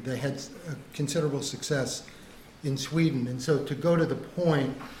 and they had considerable success in Sweden. And so to go to the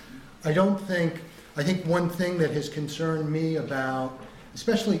point, I think one thing that has concerned me about,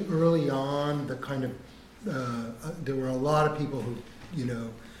 especially early on, the kind of, there were a lot of people who,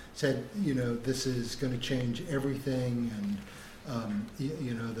 said, this is going to change everything, and,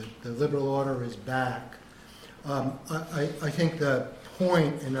 the liberal order is back. I think the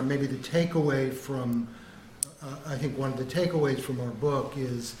point, and maybe the takeaway from, I think one of the takeaways from our book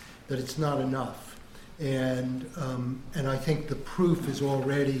is that it's not enough. And I think the proof is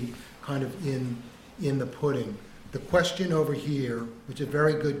already kind of in the pudding. The question over here, which is a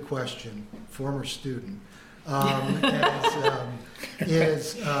very good question, former student,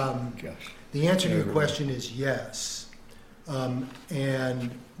 is the answer to your question is yes.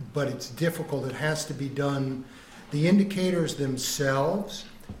 But it's difficult. It has to be done. The indicators themselves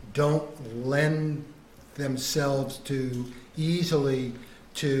don't lend themselves easily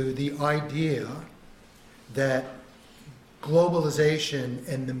to the idea that globalization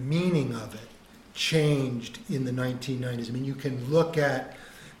and the meaning of it changed in the 1990s. I mean, you can look at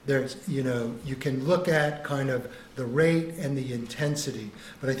kind of the rate and the intensity,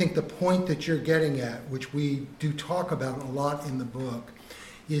 but I think the point that you're getting at, which we do talk about a lot in the book,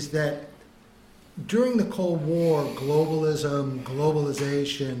 is that during the Cold War, globalism,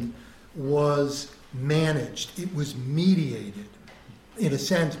 globalization was managed. It was mediated, in a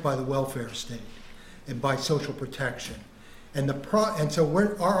sense, by the welfare state and by social protection. And so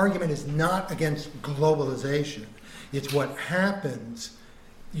our argument is not against globalization. It's what happens,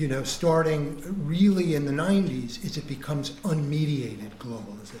 starting really in the 90s, is it becomes unmediated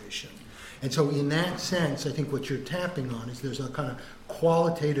globalization. And so in that sense, I think what you're tapping on is there's a kind of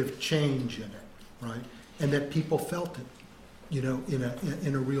qualitative change in it, right? And that people felt it,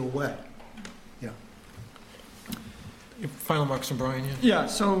 in a real way. Yeah. Final remarks from Brian. Yeah.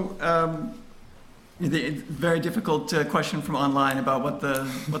 So the very difficult question from online about what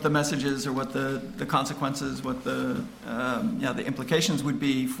the message is, or what the consequences, what the implications would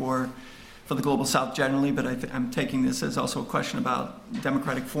be for the global South generally. But I'm taking this as also a question about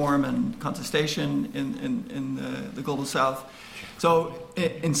democratic form and contestation in the global South. So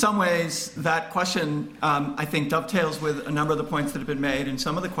in some ways, that question, I think, dovetails with a number of the points that have been made, and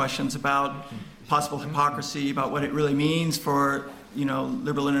some of the questions about possible hypocrisy, about what it really means for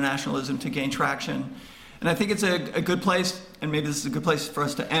liberal internationalism to gain traction. And I think it's a good place, and maybe this is a good place for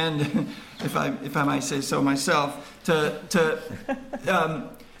us to end, if I might say so myself, to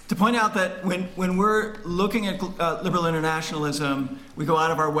point out that when we're looking at liberal internationalism, we go out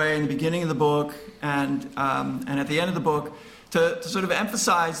of our way in the beginning of the book and at the end of the book to sort of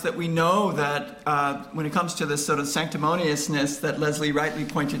emphasize that we know that when it comes to this sort of sanctimoniousness that Leslie rightly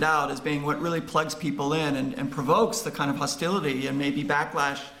pointed out as being what really plugs people in and provokes the kind of hostility and maybe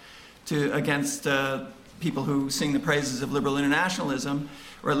backlash against people who sing the praises of liberal internationalism,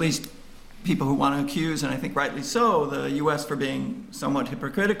 or at least people who want to accuse, and I think rightly so, the U.S. for being somewhat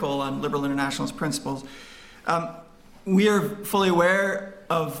hypocritical on liberal internationalist principles. We are fully aware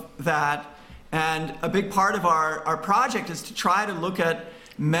of that. And a big part of our project is to try to look at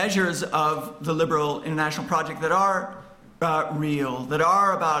measures of the liberal international project that are real, that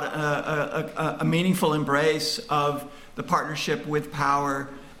are about a meaningful embrace of the partnership with power,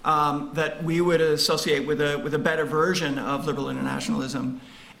 that we would associate with a better version of liberal internationalism.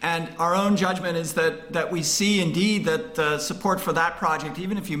 And our own judgment is that we see indeed that support for that project,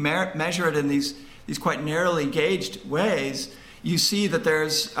 even if you measure it in these quite narrowly gauged ways, you see that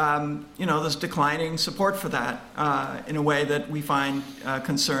there's this declining support for that in a way that we find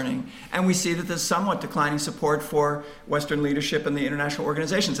concerning. And we see that there's somewhat declining support for Western leadership and the international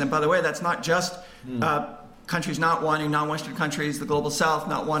organizations. And by the way, that's not just countries not wanting, non-Western countries, the global South,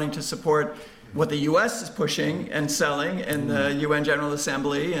 not wanting to support what the U.S. is pushing and selling in the UN General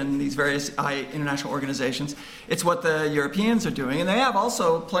Assembly and these various international organizations. It's what the Europeans are doing. And they have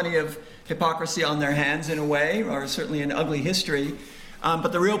also plenty of hypocrisy on their hands in a way, or certainly an ugly history. But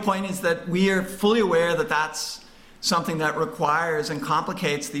the real point is that we are fully aware that that's something that requires and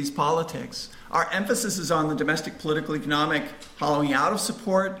complicates these politics. Our emphasis is on the domestic political economic hollowing out of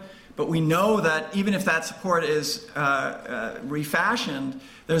support, but we know that even if that support is refashioned,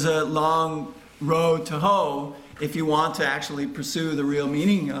 there's a long road to hoe if you want to actually pursue the real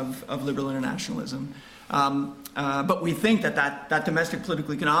meaning of liberal internationalism. But we think that domestic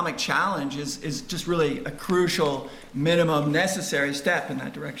political economic challenge is just really a crucial, minimum, necessary step in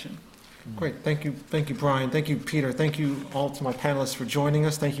that direction. Great. Thank you, Brian. Thank you, Peter. Thank you all to my panelists for joining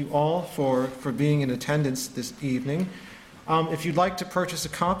us. Thank you all for being in attendance this evening. If you'd like to purchase a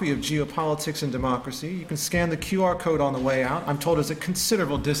copy of Geopolitics and Democracy, you can scan the QR code on the way out. I'm told there's a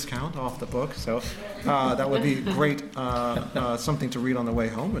considerable discount off the book, so that would be great, something to read on the way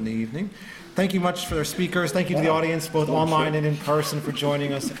home in the evening. Thank you much for their speakers. Thank you to the audience, both online and in person, for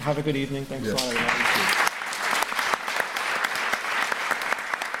joining us. Have a good evening. Thanks a lot, everybody.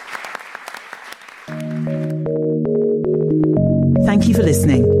 Thank you for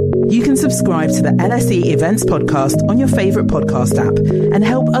listening. You can subscribe to the LSE Events podcast on your favourite podcast app and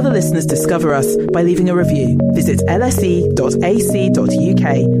help other listeners discover us by leaving a review. Visit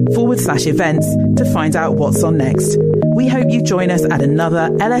lse.ac.uk/events to find out what's on next. We hope you join us at another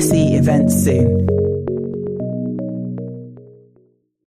LSE event soon.